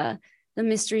 the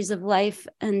mysteries of life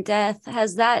and death,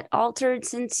 has that altered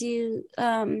since you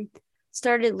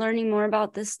started learning more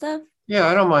about this stuff? Yeah,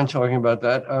 I don't mind talking about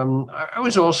that. I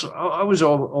was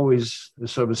always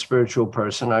sort of a spiritual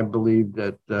person. I believe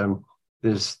that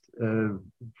there's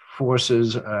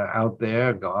forces out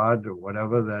there, God or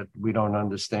whatever, that we don't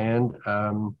understand,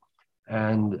 and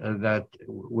that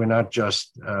we're not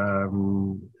just here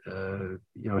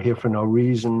for no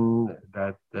reason.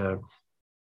 That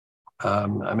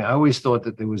I always thought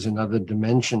that there was another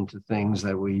dimension to things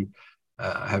that we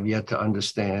have yet to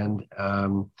understand.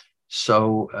 And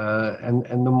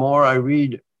the more I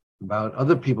read about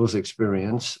other people's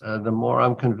experience, the more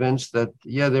I'm convinced that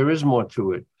there is more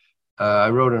to it. I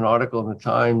wrote an article in the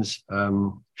Times a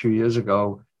few years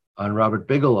ago on Robert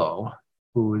Bigelow,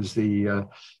 who is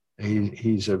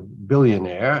he's a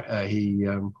billionaire. He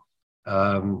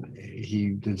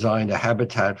designed a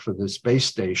habitat for the space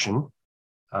station.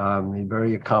 A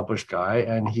very accomplished guy,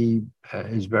 and he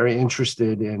is very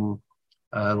interested in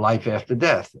life after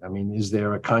death. I mean, is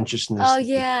there a consciousness? Oh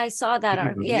yeah, I saw that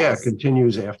article. Yes. Yeah,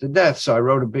 continues after death. So I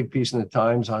wrote a big piece in the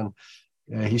Times on.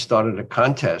 He started a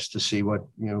contest to see what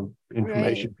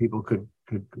information people could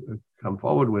come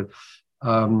forward with,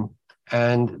 and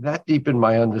that deepened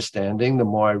my understanding. The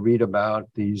more I read about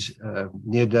these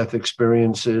near-death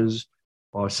experiences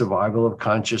or survival of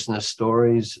consciousness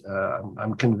stories,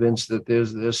 I'm convinced that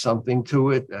there's something to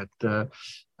it. That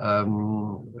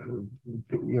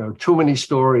too many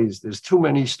stories. There's too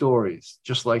many stories,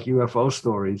 just like UFO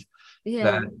stories,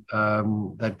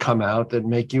 that come out that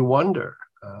make you wonder.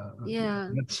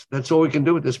 That's all we can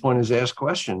do at this point is ask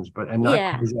questions, and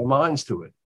not close our minds to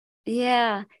it.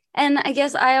 Yeah. And I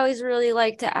guess I always really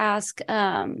like to ask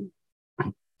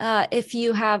if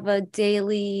you have a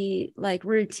daily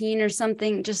routine or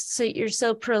something, just so you're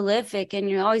so prolific and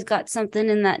you always got something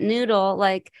in that noodle.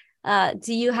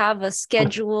 Do you have a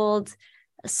scheduled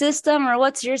system, or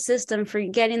what's your system for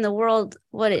getting the world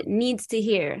what it needs to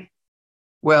hear?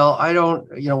 Well, I don't,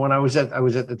 when I was at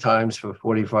the Times for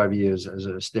 45 years as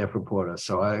a staff reporter,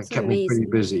 so I kept me pretty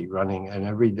busy running, and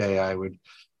every day I would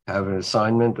have an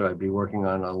assignment, or I'd be working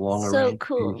on a longer range. So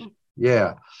cool. Piece.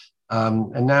 Yeah.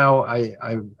 And now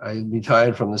I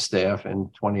retired from the staff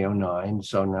in 2009,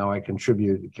 so now I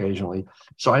contribute occasionally.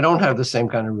 So I don't have the same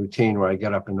kind of routine where I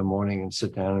get up in the morning and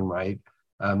sit down and write.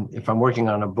 If I'm working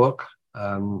on a book,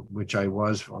 which I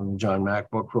was on the John Mack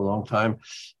book for a long time.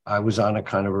 I was on a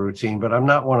kind of a routine, but I'm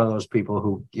not one of those people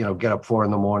who, get up 4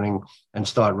 a.m. and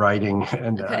start writing.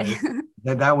 And Okay.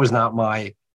 that was not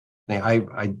my thing.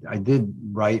 I did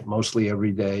write mostly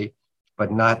every day,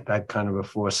 but not that kind of a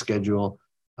forced schedule.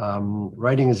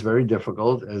 Writing is very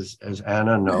difficult, as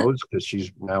Anna knows, because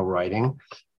she's now writing.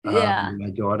 Yeah.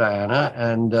 My daughter Anna,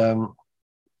 and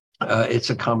it's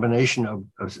a combination of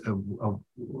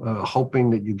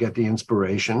hoping that you get the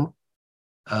inspiration,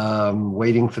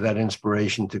 waiting for that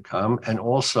inspiration to come, and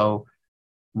also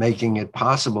making it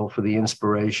possible for the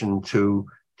inspiration to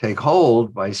take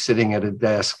hold by sitting at a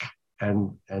desk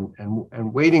and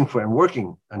waiting for and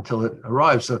working until it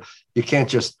arrives. So you can't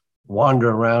just wander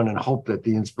around and hope that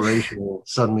the inspiration will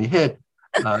suddenly hit.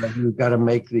 You've got to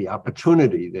make the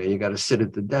opportunity there. You got to sit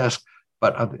at the desk,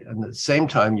 but at the same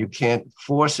time, you can't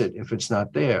force it if it's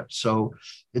not there. So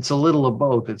it's a little of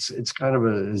both. It's kind of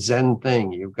a Zen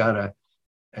thing. You've got to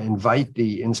invite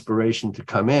the inspiration to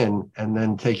come in and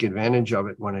then take advantage of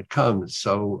it when it comes.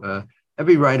 So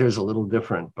every writer is a little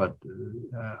different, but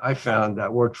I found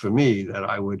that worked for me, that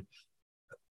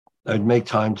I'd make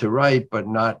time to write, but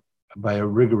not by a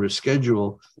rigorous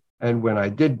schedule. And when I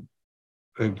did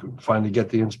finally get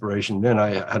the inspiration, then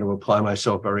I had to apply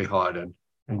myself very hard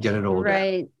and get it all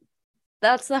right.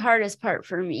 That's the hardest part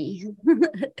for me.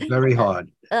 Very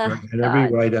hard. And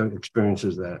every writer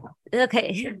experiences that.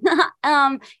 Okay.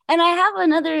 And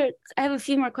I have a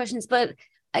few more questions, but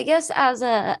I guess as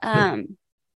a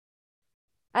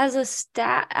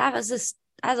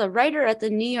writer at the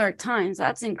New York Times,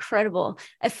 that's incredible.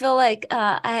 I feel like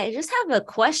I just have a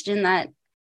question that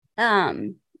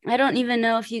I don't even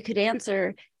know if you could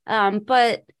answer,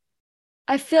 but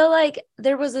I feel like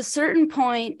there was a certain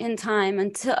point in time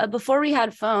until before we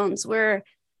had phones where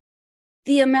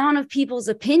the amount of people's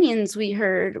opinions we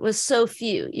heard was so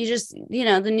few. You just,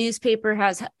 the newspaper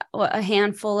has a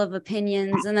handful of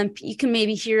opinions, and then you can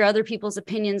maybe hear other people's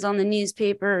opinions on the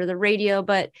newspaper or the radio,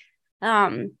 but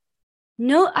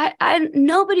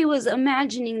nobody was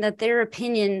imagining that their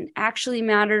opinion actually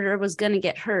mattered or was going to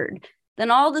get heard. Then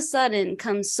all of a sudden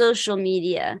comes social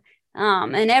media,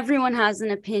 and everyone has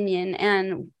an opinion.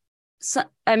 And so,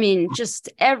 just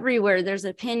everywhere there's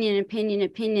opinion. Do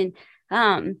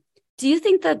you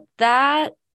think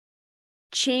that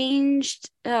changed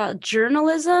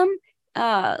journalism,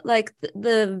 like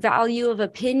the value of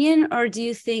opinion, or do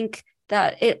you think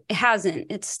that it hasn't?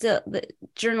 It's still, the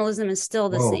journalism is still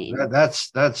the same.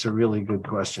 That's a really good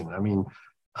question.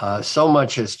 So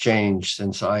much has changed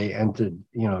since I entered,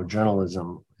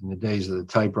 journalism in the days of the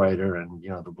typewriter and,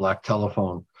 the black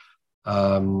telephone.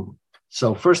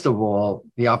 So first of all,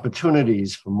 the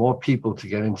opportunities for more people to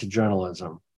get into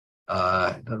journalism,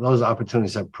 those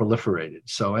opportunities have proliferated.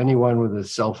 So anyone with a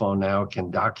cell phone now can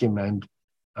document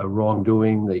a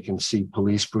wrongdoing. They can see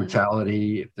police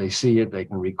brutality. If they see it, they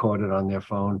can record it on their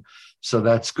phone. So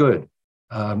that's good.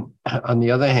 On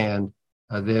the other hand,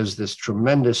 there's this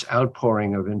tremendous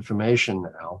outpouring of information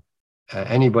now.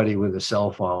 Anybody with a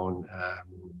cell phone,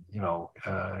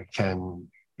 can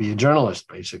be a journalist,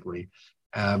 basically.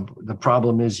 The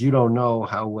problem is you don't know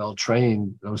how well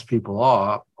trained those people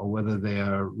are, or whether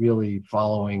they're really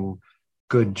following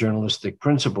good journalistic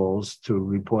principles to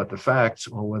report the facts,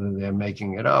 or whether they're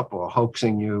making it up or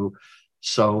hoaxing you.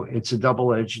 So it's a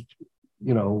double-edged,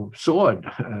 sword,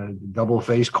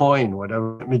 double-faced coin,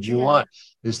 whatever image you want.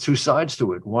 There's two sides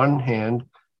to it. One hand,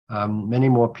 many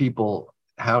more people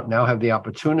now have the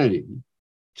opportunity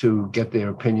to get their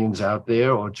opinions out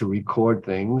there or to record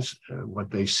things, what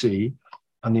they see.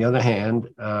 On the other hand,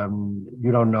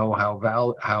 you don't know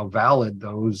how valid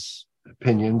those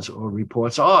opinions or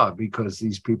reports are, because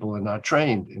these people are not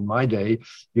trained. In my day,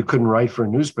 you couldn't write for a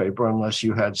newspaper unless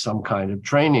you had some kind of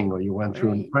training or you went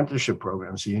through an apprenticeship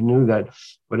program. So you knew that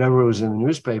whatever was in the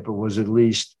newspaper was at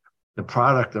least the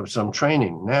product of some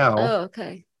training. Now,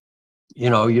 you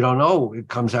don't know. It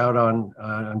comes out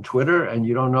on Twitter, and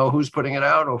you don't know who's putting it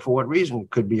out or for what reason.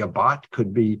 It could be a bot,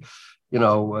 could be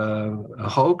a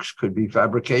hoax, could be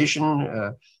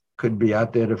fabrication, could be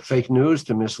out there to fake news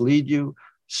to mislead you.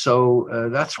 So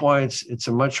that's why it's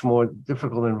a much more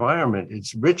difficult environment.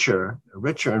 It's a richer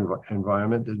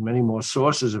environment. There's many more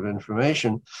sources of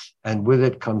information, and with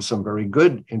it comes some very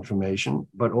good information,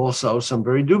 but also some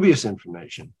very dubious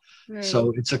information. Right.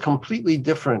 So it's a completely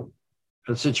different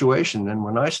situation than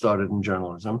when I started in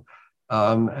journalism.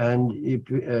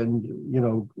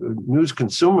 News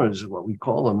consumers, what we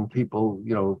call them, people,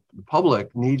 the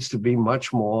public needs to be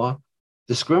much more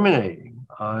discriminating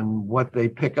on what they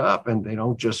pick up, and they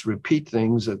don't just repeat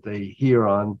things that they hear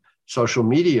on social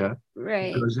media,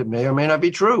 right? Because it may or may not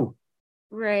be true.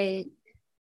 Right.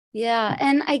 Yeah.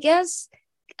 And I guess,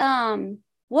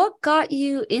 what got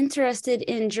you interested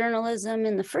in journalism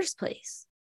in the first place?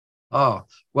 Oh,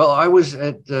 well, I was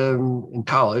in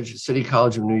college, City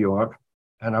College of New York,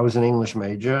 and I was an English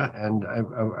major. And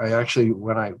I actually,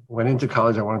 when I went into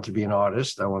college, I wanted to be an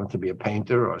artist. I wanted to be a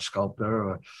painter or a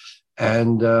sculptor.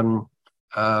 And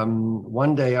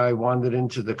one day I wandered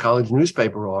into the college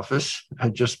newspaper office,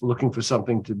 just looking for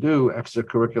something to do,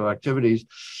 extracurricular activities.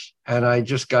 And I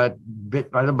just got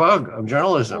bit by the bug of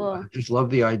journalism. Cool. I just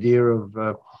love the idea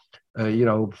of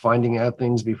finding out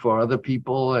things before other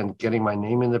people and getting my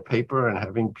name in the paper and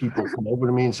having people come over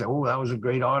to me and say, "Oh, that was a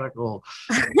great article."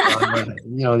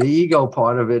 The ego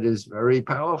part of it is very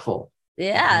powerful.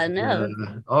 Yeah, no.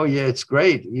 Oh yeah, it's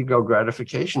great. Ego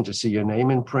gratification to see your name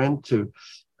in print.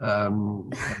 That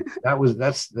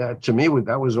to me,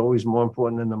 that was always more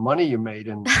important than the money you made.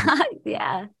 And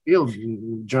yeah, field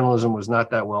journalism was not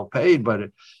that well paid,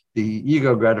 but the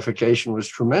ego gratification was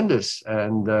tremendous.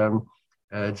 And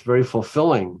it's very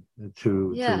fulfilling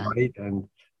to write and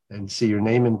see your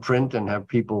name in print and have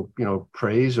people,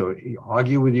 praise or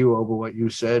argue with you over what you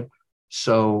said.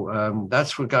 So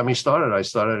that's what got me started. I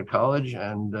started at college,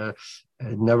 and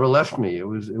it never left me. It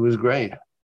was great.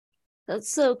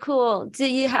 That's so cool. Do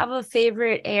you have a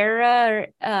favorite era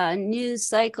or news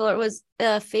cycle, or was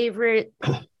a favorite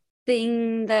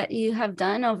thing that you have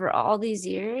done over all these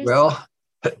years? Well,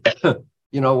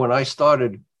 when I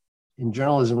started in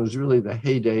journalism, it was really the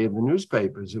heyday of the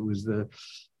newspapers. It was the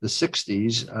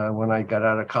 60s when I got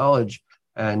out of college,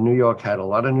 and New York had a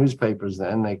lot of newspapers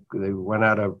then. They went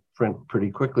out of print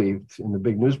pretty quickly in the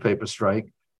big newspaper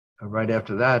strike right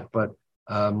after that. But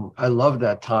I loved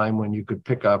that time when you could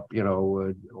pick up,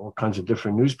 all kinds of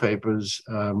different newspapers.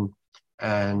 That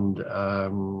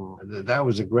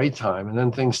was a great time. And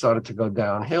then things started to go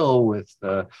downhill with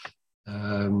the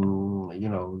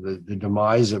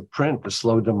demise of print, the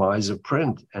slow demise of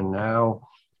print. And now,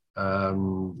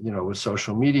 with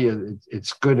social media,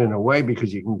 it's good in a way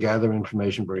because you can gather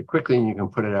information very quickly and you can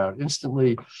put it out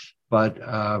instantly, but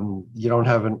you don't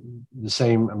have the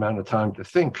same amount of time to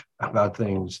think about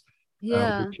things,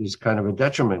 which is kind of a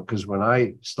detriment. Because when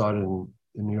I started in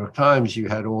the New York Times, you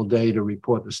had all day to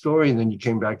report the story, and then you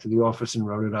came back to the office and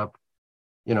wrote it up,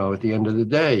 at the end of the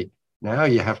day. Now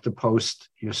you have to post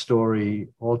your story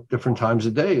all different times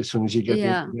a day. As soon as you get the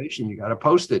information, you got to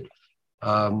post it.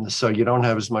 So you don't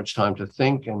have as much time to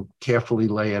think and carefully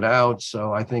lay it out.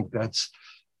 So I think that's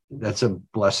a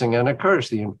blessing and a curse.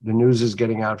 The news is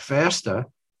getting out faster.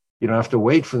 You don't have to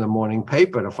wait for the morning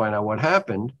paper to find out what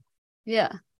happened.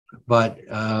 Yeah. But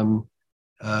often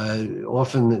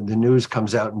the news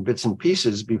comes out in bits and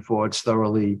pieces before it's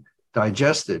thoroughly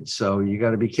digested. So you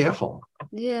got to be careful.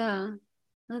 Yeah,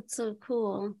 that's so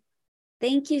cool.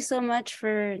 Thank you so much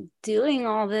for doing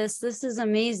all this. This is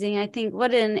amazing. I think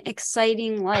what an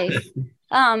exciting life.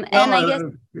 And I guess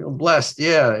I feel blessed.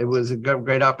 Yeah, it was a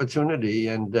great opportunity.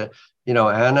 And,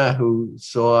 Anna, who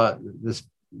saw this,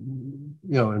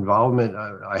 involvement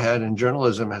I had in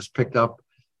journalism, has picked up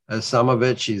some of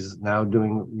it. She's now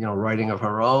doing, writing of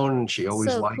her own. She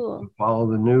always liked to follow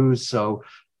the news. So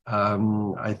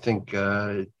I think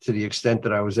to the extent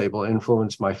that I was able to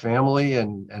influence my family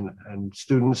and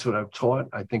students that I've taught,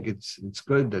 I think it's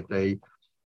good that they're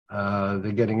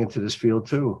getting into this field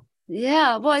too.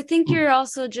 Yeah, well, I think you're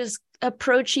also just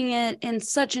approaching it in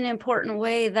such an important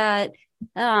way that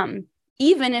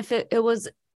even if it was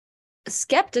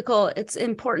skeptical, it's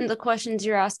important the questions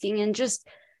you're asking, and just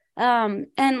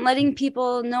and letting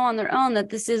people know on their own that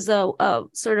this is a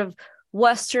sort of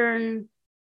Western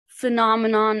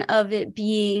phenomenon of it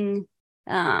being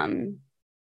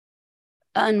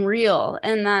unreal,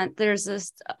 and that there's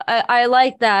this I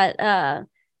like that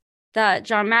that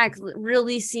John Mack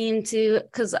really seemed to,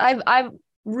 because I've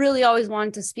really always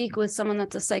wanted to speak with someone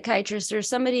that's a psychiatrist or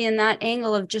somebody in that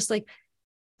angle of just like,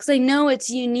 because I know it's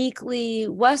uniquely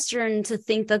Western to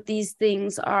think that these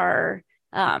things are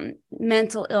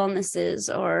mental illnesses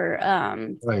or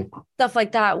stuff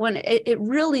like that, when it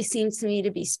really seems to me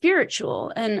to be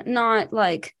spiritual, and not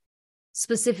like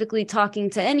specifically talking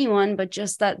to anyone, but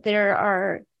just that there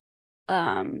are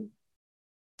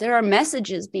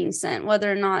messages being sent,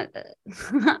 whether or not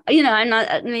I'm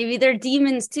not, maybe they're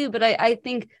demons too, but I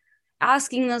think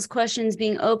asking those questions,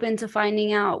 being open to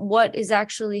finding out what is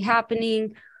actually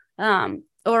happening,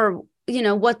 or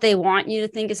what they want you to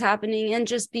think is happening, and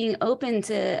just being open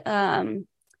to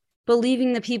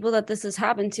believing the people that this has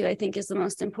happened to, I think is the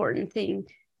most important thing.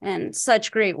 And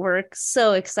such great work,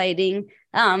 so exciting.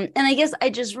 And I guess I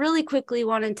just really quickly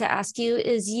wanted to ask you,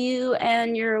 is you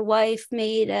and your wife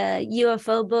made a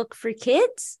UFO book for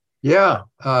kids? Yeah.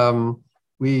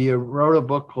 We wrote a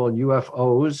book called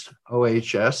UFOs,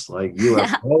 OHS, like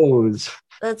UFOs.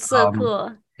 That's so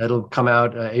cool. It'll come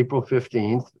out April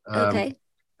 15th. Okay.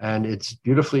 And it's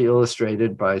beautifully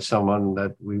illustrated by someone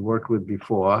that we worked with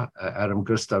before, Adam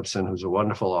Gustafson, who's a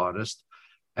wonderful artist.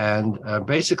 And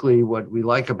basically what we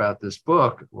like about this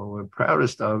book, what we're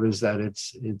proudest of, is that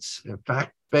it's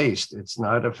fact-based. It's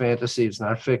not a fantasy. It's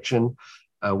not fiction.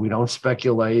 We don't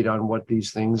speculate on what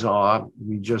these things are.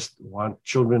 We just want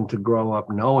children to grow up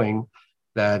knowing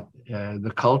that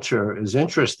the culture is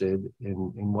interested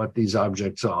in what these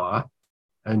objects are,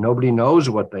 and nobody knows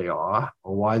what they are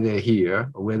or why they're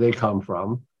here or where they come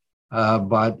from,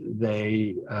 but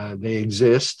they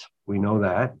exist. We know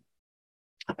that,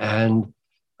 and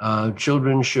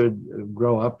children should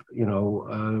grow up,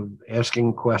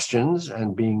 asking questions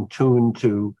and being tuned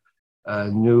to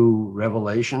new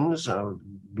revelations,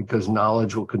 because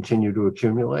knowledge will continue to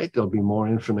accumulate. There'll be more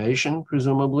information,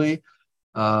 presumably.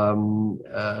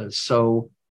 So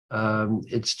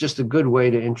it's just a good way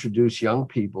to introduce young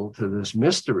people to this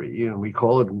mystery. We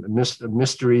call it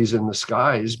mysteries in the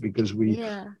skies, because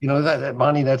that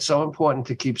Bonnie, that's so important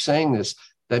to keep saying this,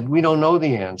 that we don't know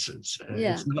the answers.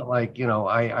 Yeah. It's not like,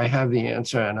 I have the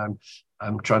answer and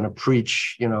I'm trying to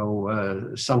preach,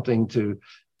 something to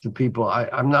people.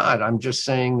 I'm not. I'm just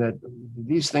saying that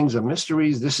these things are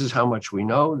mysteries. This is how much we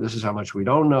know. This is how much we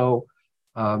don't know.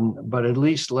 But at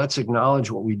least let's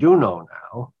acknowledge what we do know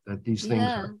now, that these things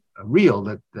are real,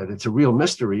 that it's a real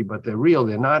mystery, but they're real.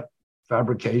 They're not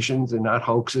fabrications. They're not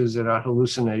hoaxes. They're not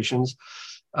hallucinations.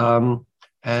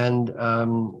 And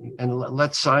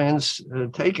let science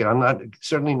take it. I'm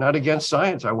certainly not against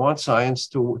science. I want science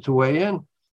to weigh in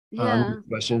on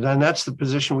questions. And that's the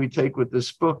position we take with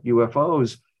this book,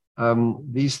 UFOs.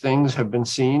 These things have been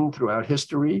seen throughout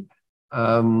history.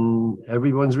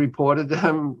 Everyone's reported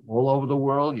them all over the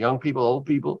world, young people, old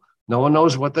people. No one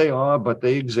knows what they are, but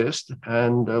they exist.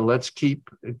 And let's keep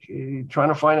trying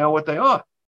to find out what they are.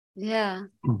 Yeah,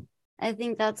 I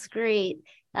think that's great.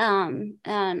 And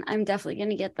I'm definitely going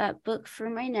to get that book for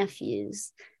my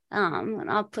nephews.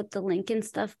 And I'll put the link and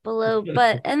stuff below.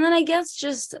 And then I guess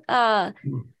just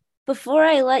before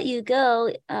I let you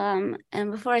go, and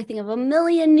before I think of a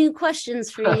million new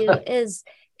questions for you,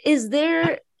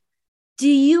 do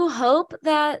you hope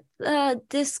that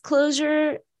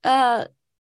disclosure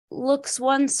looks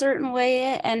one certain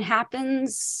way and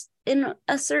happens in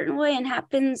a certain way and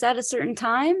happens at a certain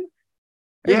time?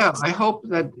 Yeah, I hope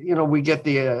that, we get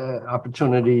the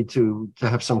opportunity to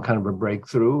have some kind of a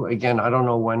breakthrough. Again, I don't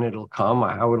know when it'll come or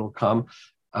how it'll come.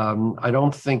 I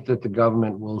don't think that the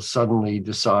government will suddenly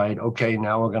decide, okay,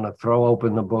 now we're going to throw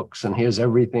open the books and here's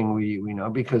everything we know,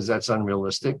 because that's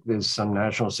unrealistic. There's some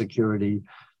national security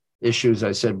issues,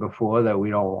 I said before, that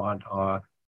we don't want our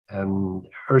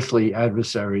earthly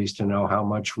adversaries to know how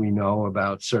much we know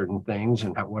about certain things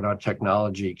and what our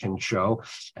technology can show.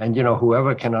 And,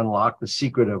 whoever can unlock the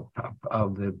secret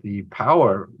of the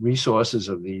power resources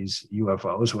of these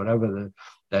UFOs, whatever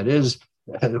that is,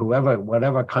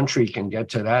 whatever country can get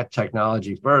to that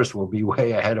technology first will be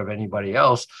way ahead of anybody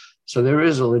else. So there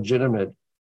is a legitimate,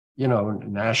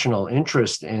 national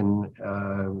interest in,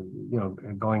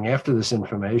 going after this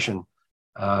information.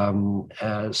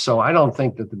 So I don't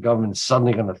think that the government's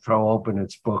suddenly going to throw open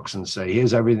its books and say,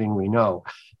 here's everything we know.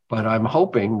 But I'm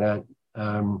hoping that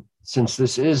since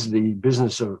this is the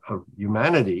business of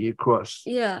humanity across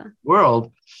the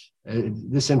world,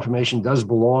 this information does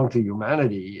belong to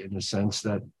humanity, in the sense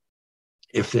that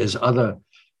if there's other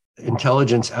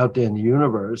intelligence out there in the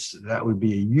universe, that would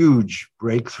be a huge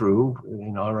breakthrough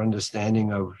in our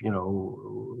understanding of,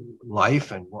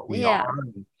 life and what we are.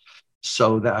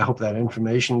 So that I hope that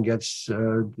information gets,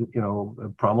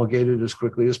 promulgated as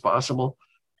quickly as possible.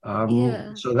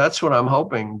 So that's what I'm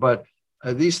hoping. But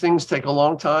these things take a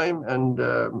long time, and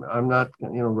I'm not,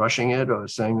 rushing it or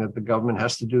saying that the government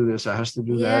has to do this or has to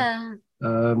do that.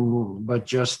 But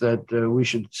just that we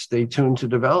should stay tuned to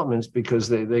developments, because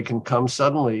they can come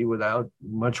suddenly without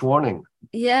much warning.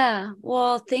 Yeah.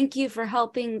 Well, thank you for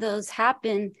helping those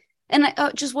happen. And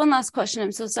just one last question.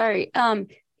 I'm so sorry.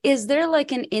 Is there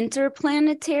like an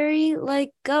interplanetary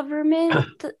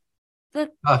government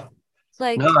that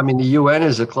No, I mean, the UN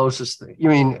is the closest thing. You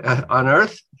mean on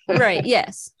Earth? Right.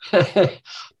 Yes. The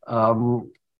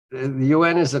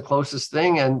UN is the closest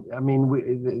thing. And I mean,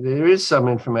 there is some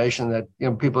information that,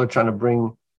 people are trying to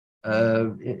bring,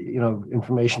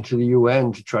 information to the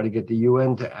UN to try to get the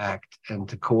UN to act and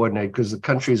to coordinate, because the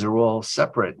countries are all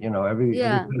separate. Every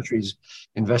country's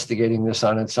investigating this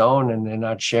on its own, and they're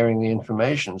not sharing the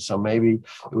information. So maybe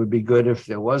it would be good if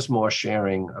there was more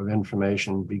sharing of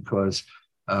information, because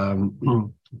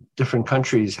different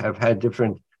countries have had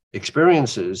different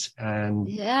experiences, and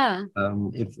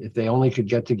if they only could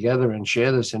get together and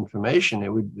share this information,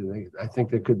 I think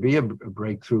there could be a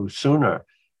breakthrough sooner.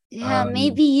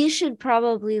 Maybe you should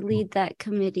probably lead that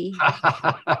committee.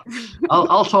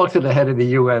 I'll talk to the head of the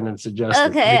UN and suggest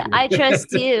okay, I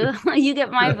trust you. You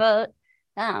get my vote.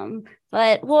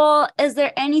 But is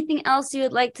there anything else you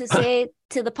would like to say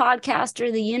to the podcast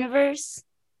or the universe?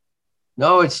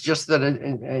 No, it's just that,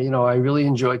 I really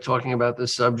enjoy talking about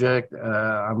this subject.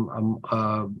 I'm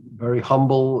very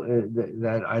humble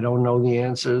that I don't know the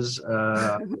answers.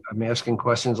 I'm asking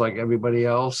questions like everybody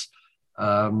else.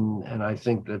 And I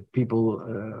think that people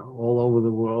all over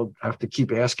the world have to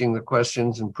keep asking the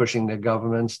questions and pushing their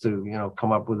governments to,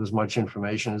 come up with as much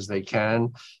information as they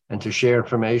can, and to share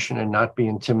information and not be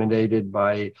intimidated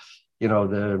by,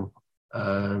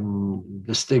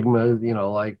 the stigma,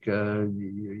 like you're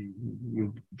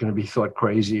going to be thought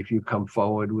crazy if you come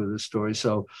forward with a story.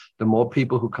 So the more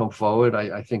people who come forward,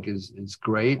 I think is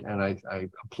great. And I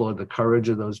applaud the courage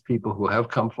of those people who have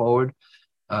come forward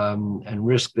and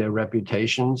risk their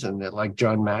reputations. And that, like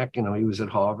John Mack, he was at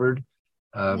Harvard.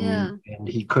 And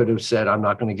he could have said, I'm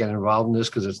not going to get involved in this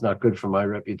because it's not good for my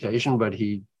reputation. But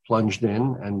he plunged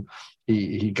in, and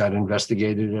he got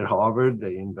investigated at Harvard.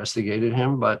 They investigated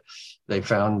him, but they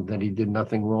found that he did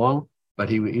nothing wrong. But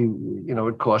he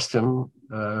it cost him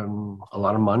a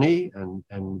lot of money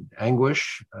and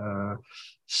anguish.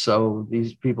 So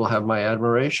these people have my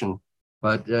admiration.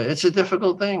 But it's a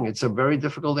difficult thing. It's a very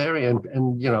difficult area, and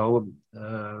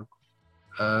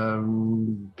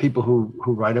people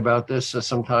who write about this are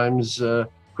sometimes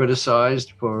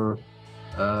criticized for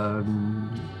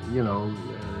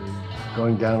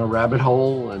going down a rabbit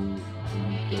hole, and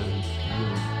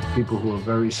people who are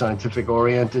very scientific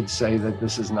oriented say that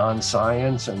this is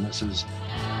non-science and this is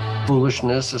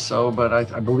foolishness or so. But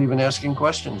I believe in asking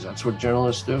questions. That's what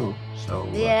journalists do. So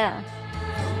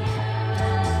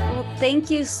Well, thank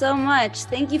you so much.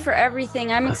 Thank you for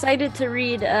everything. I'm excited to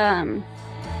read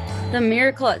The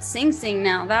Miracle at Sing Sing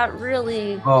now. That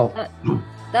really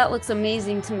that looks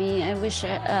amazing to me. I wish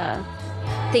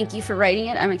thank you for writing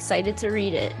it. I'm excited to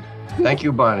read it. Thank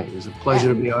you, Bonnie. It was a pleasure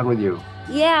to be on with you.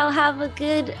 Yeah, I'll have a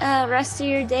good rest of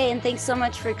your day, and thanks so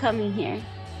much for coming here.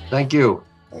 Thank you.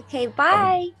 Okay,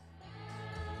 bye.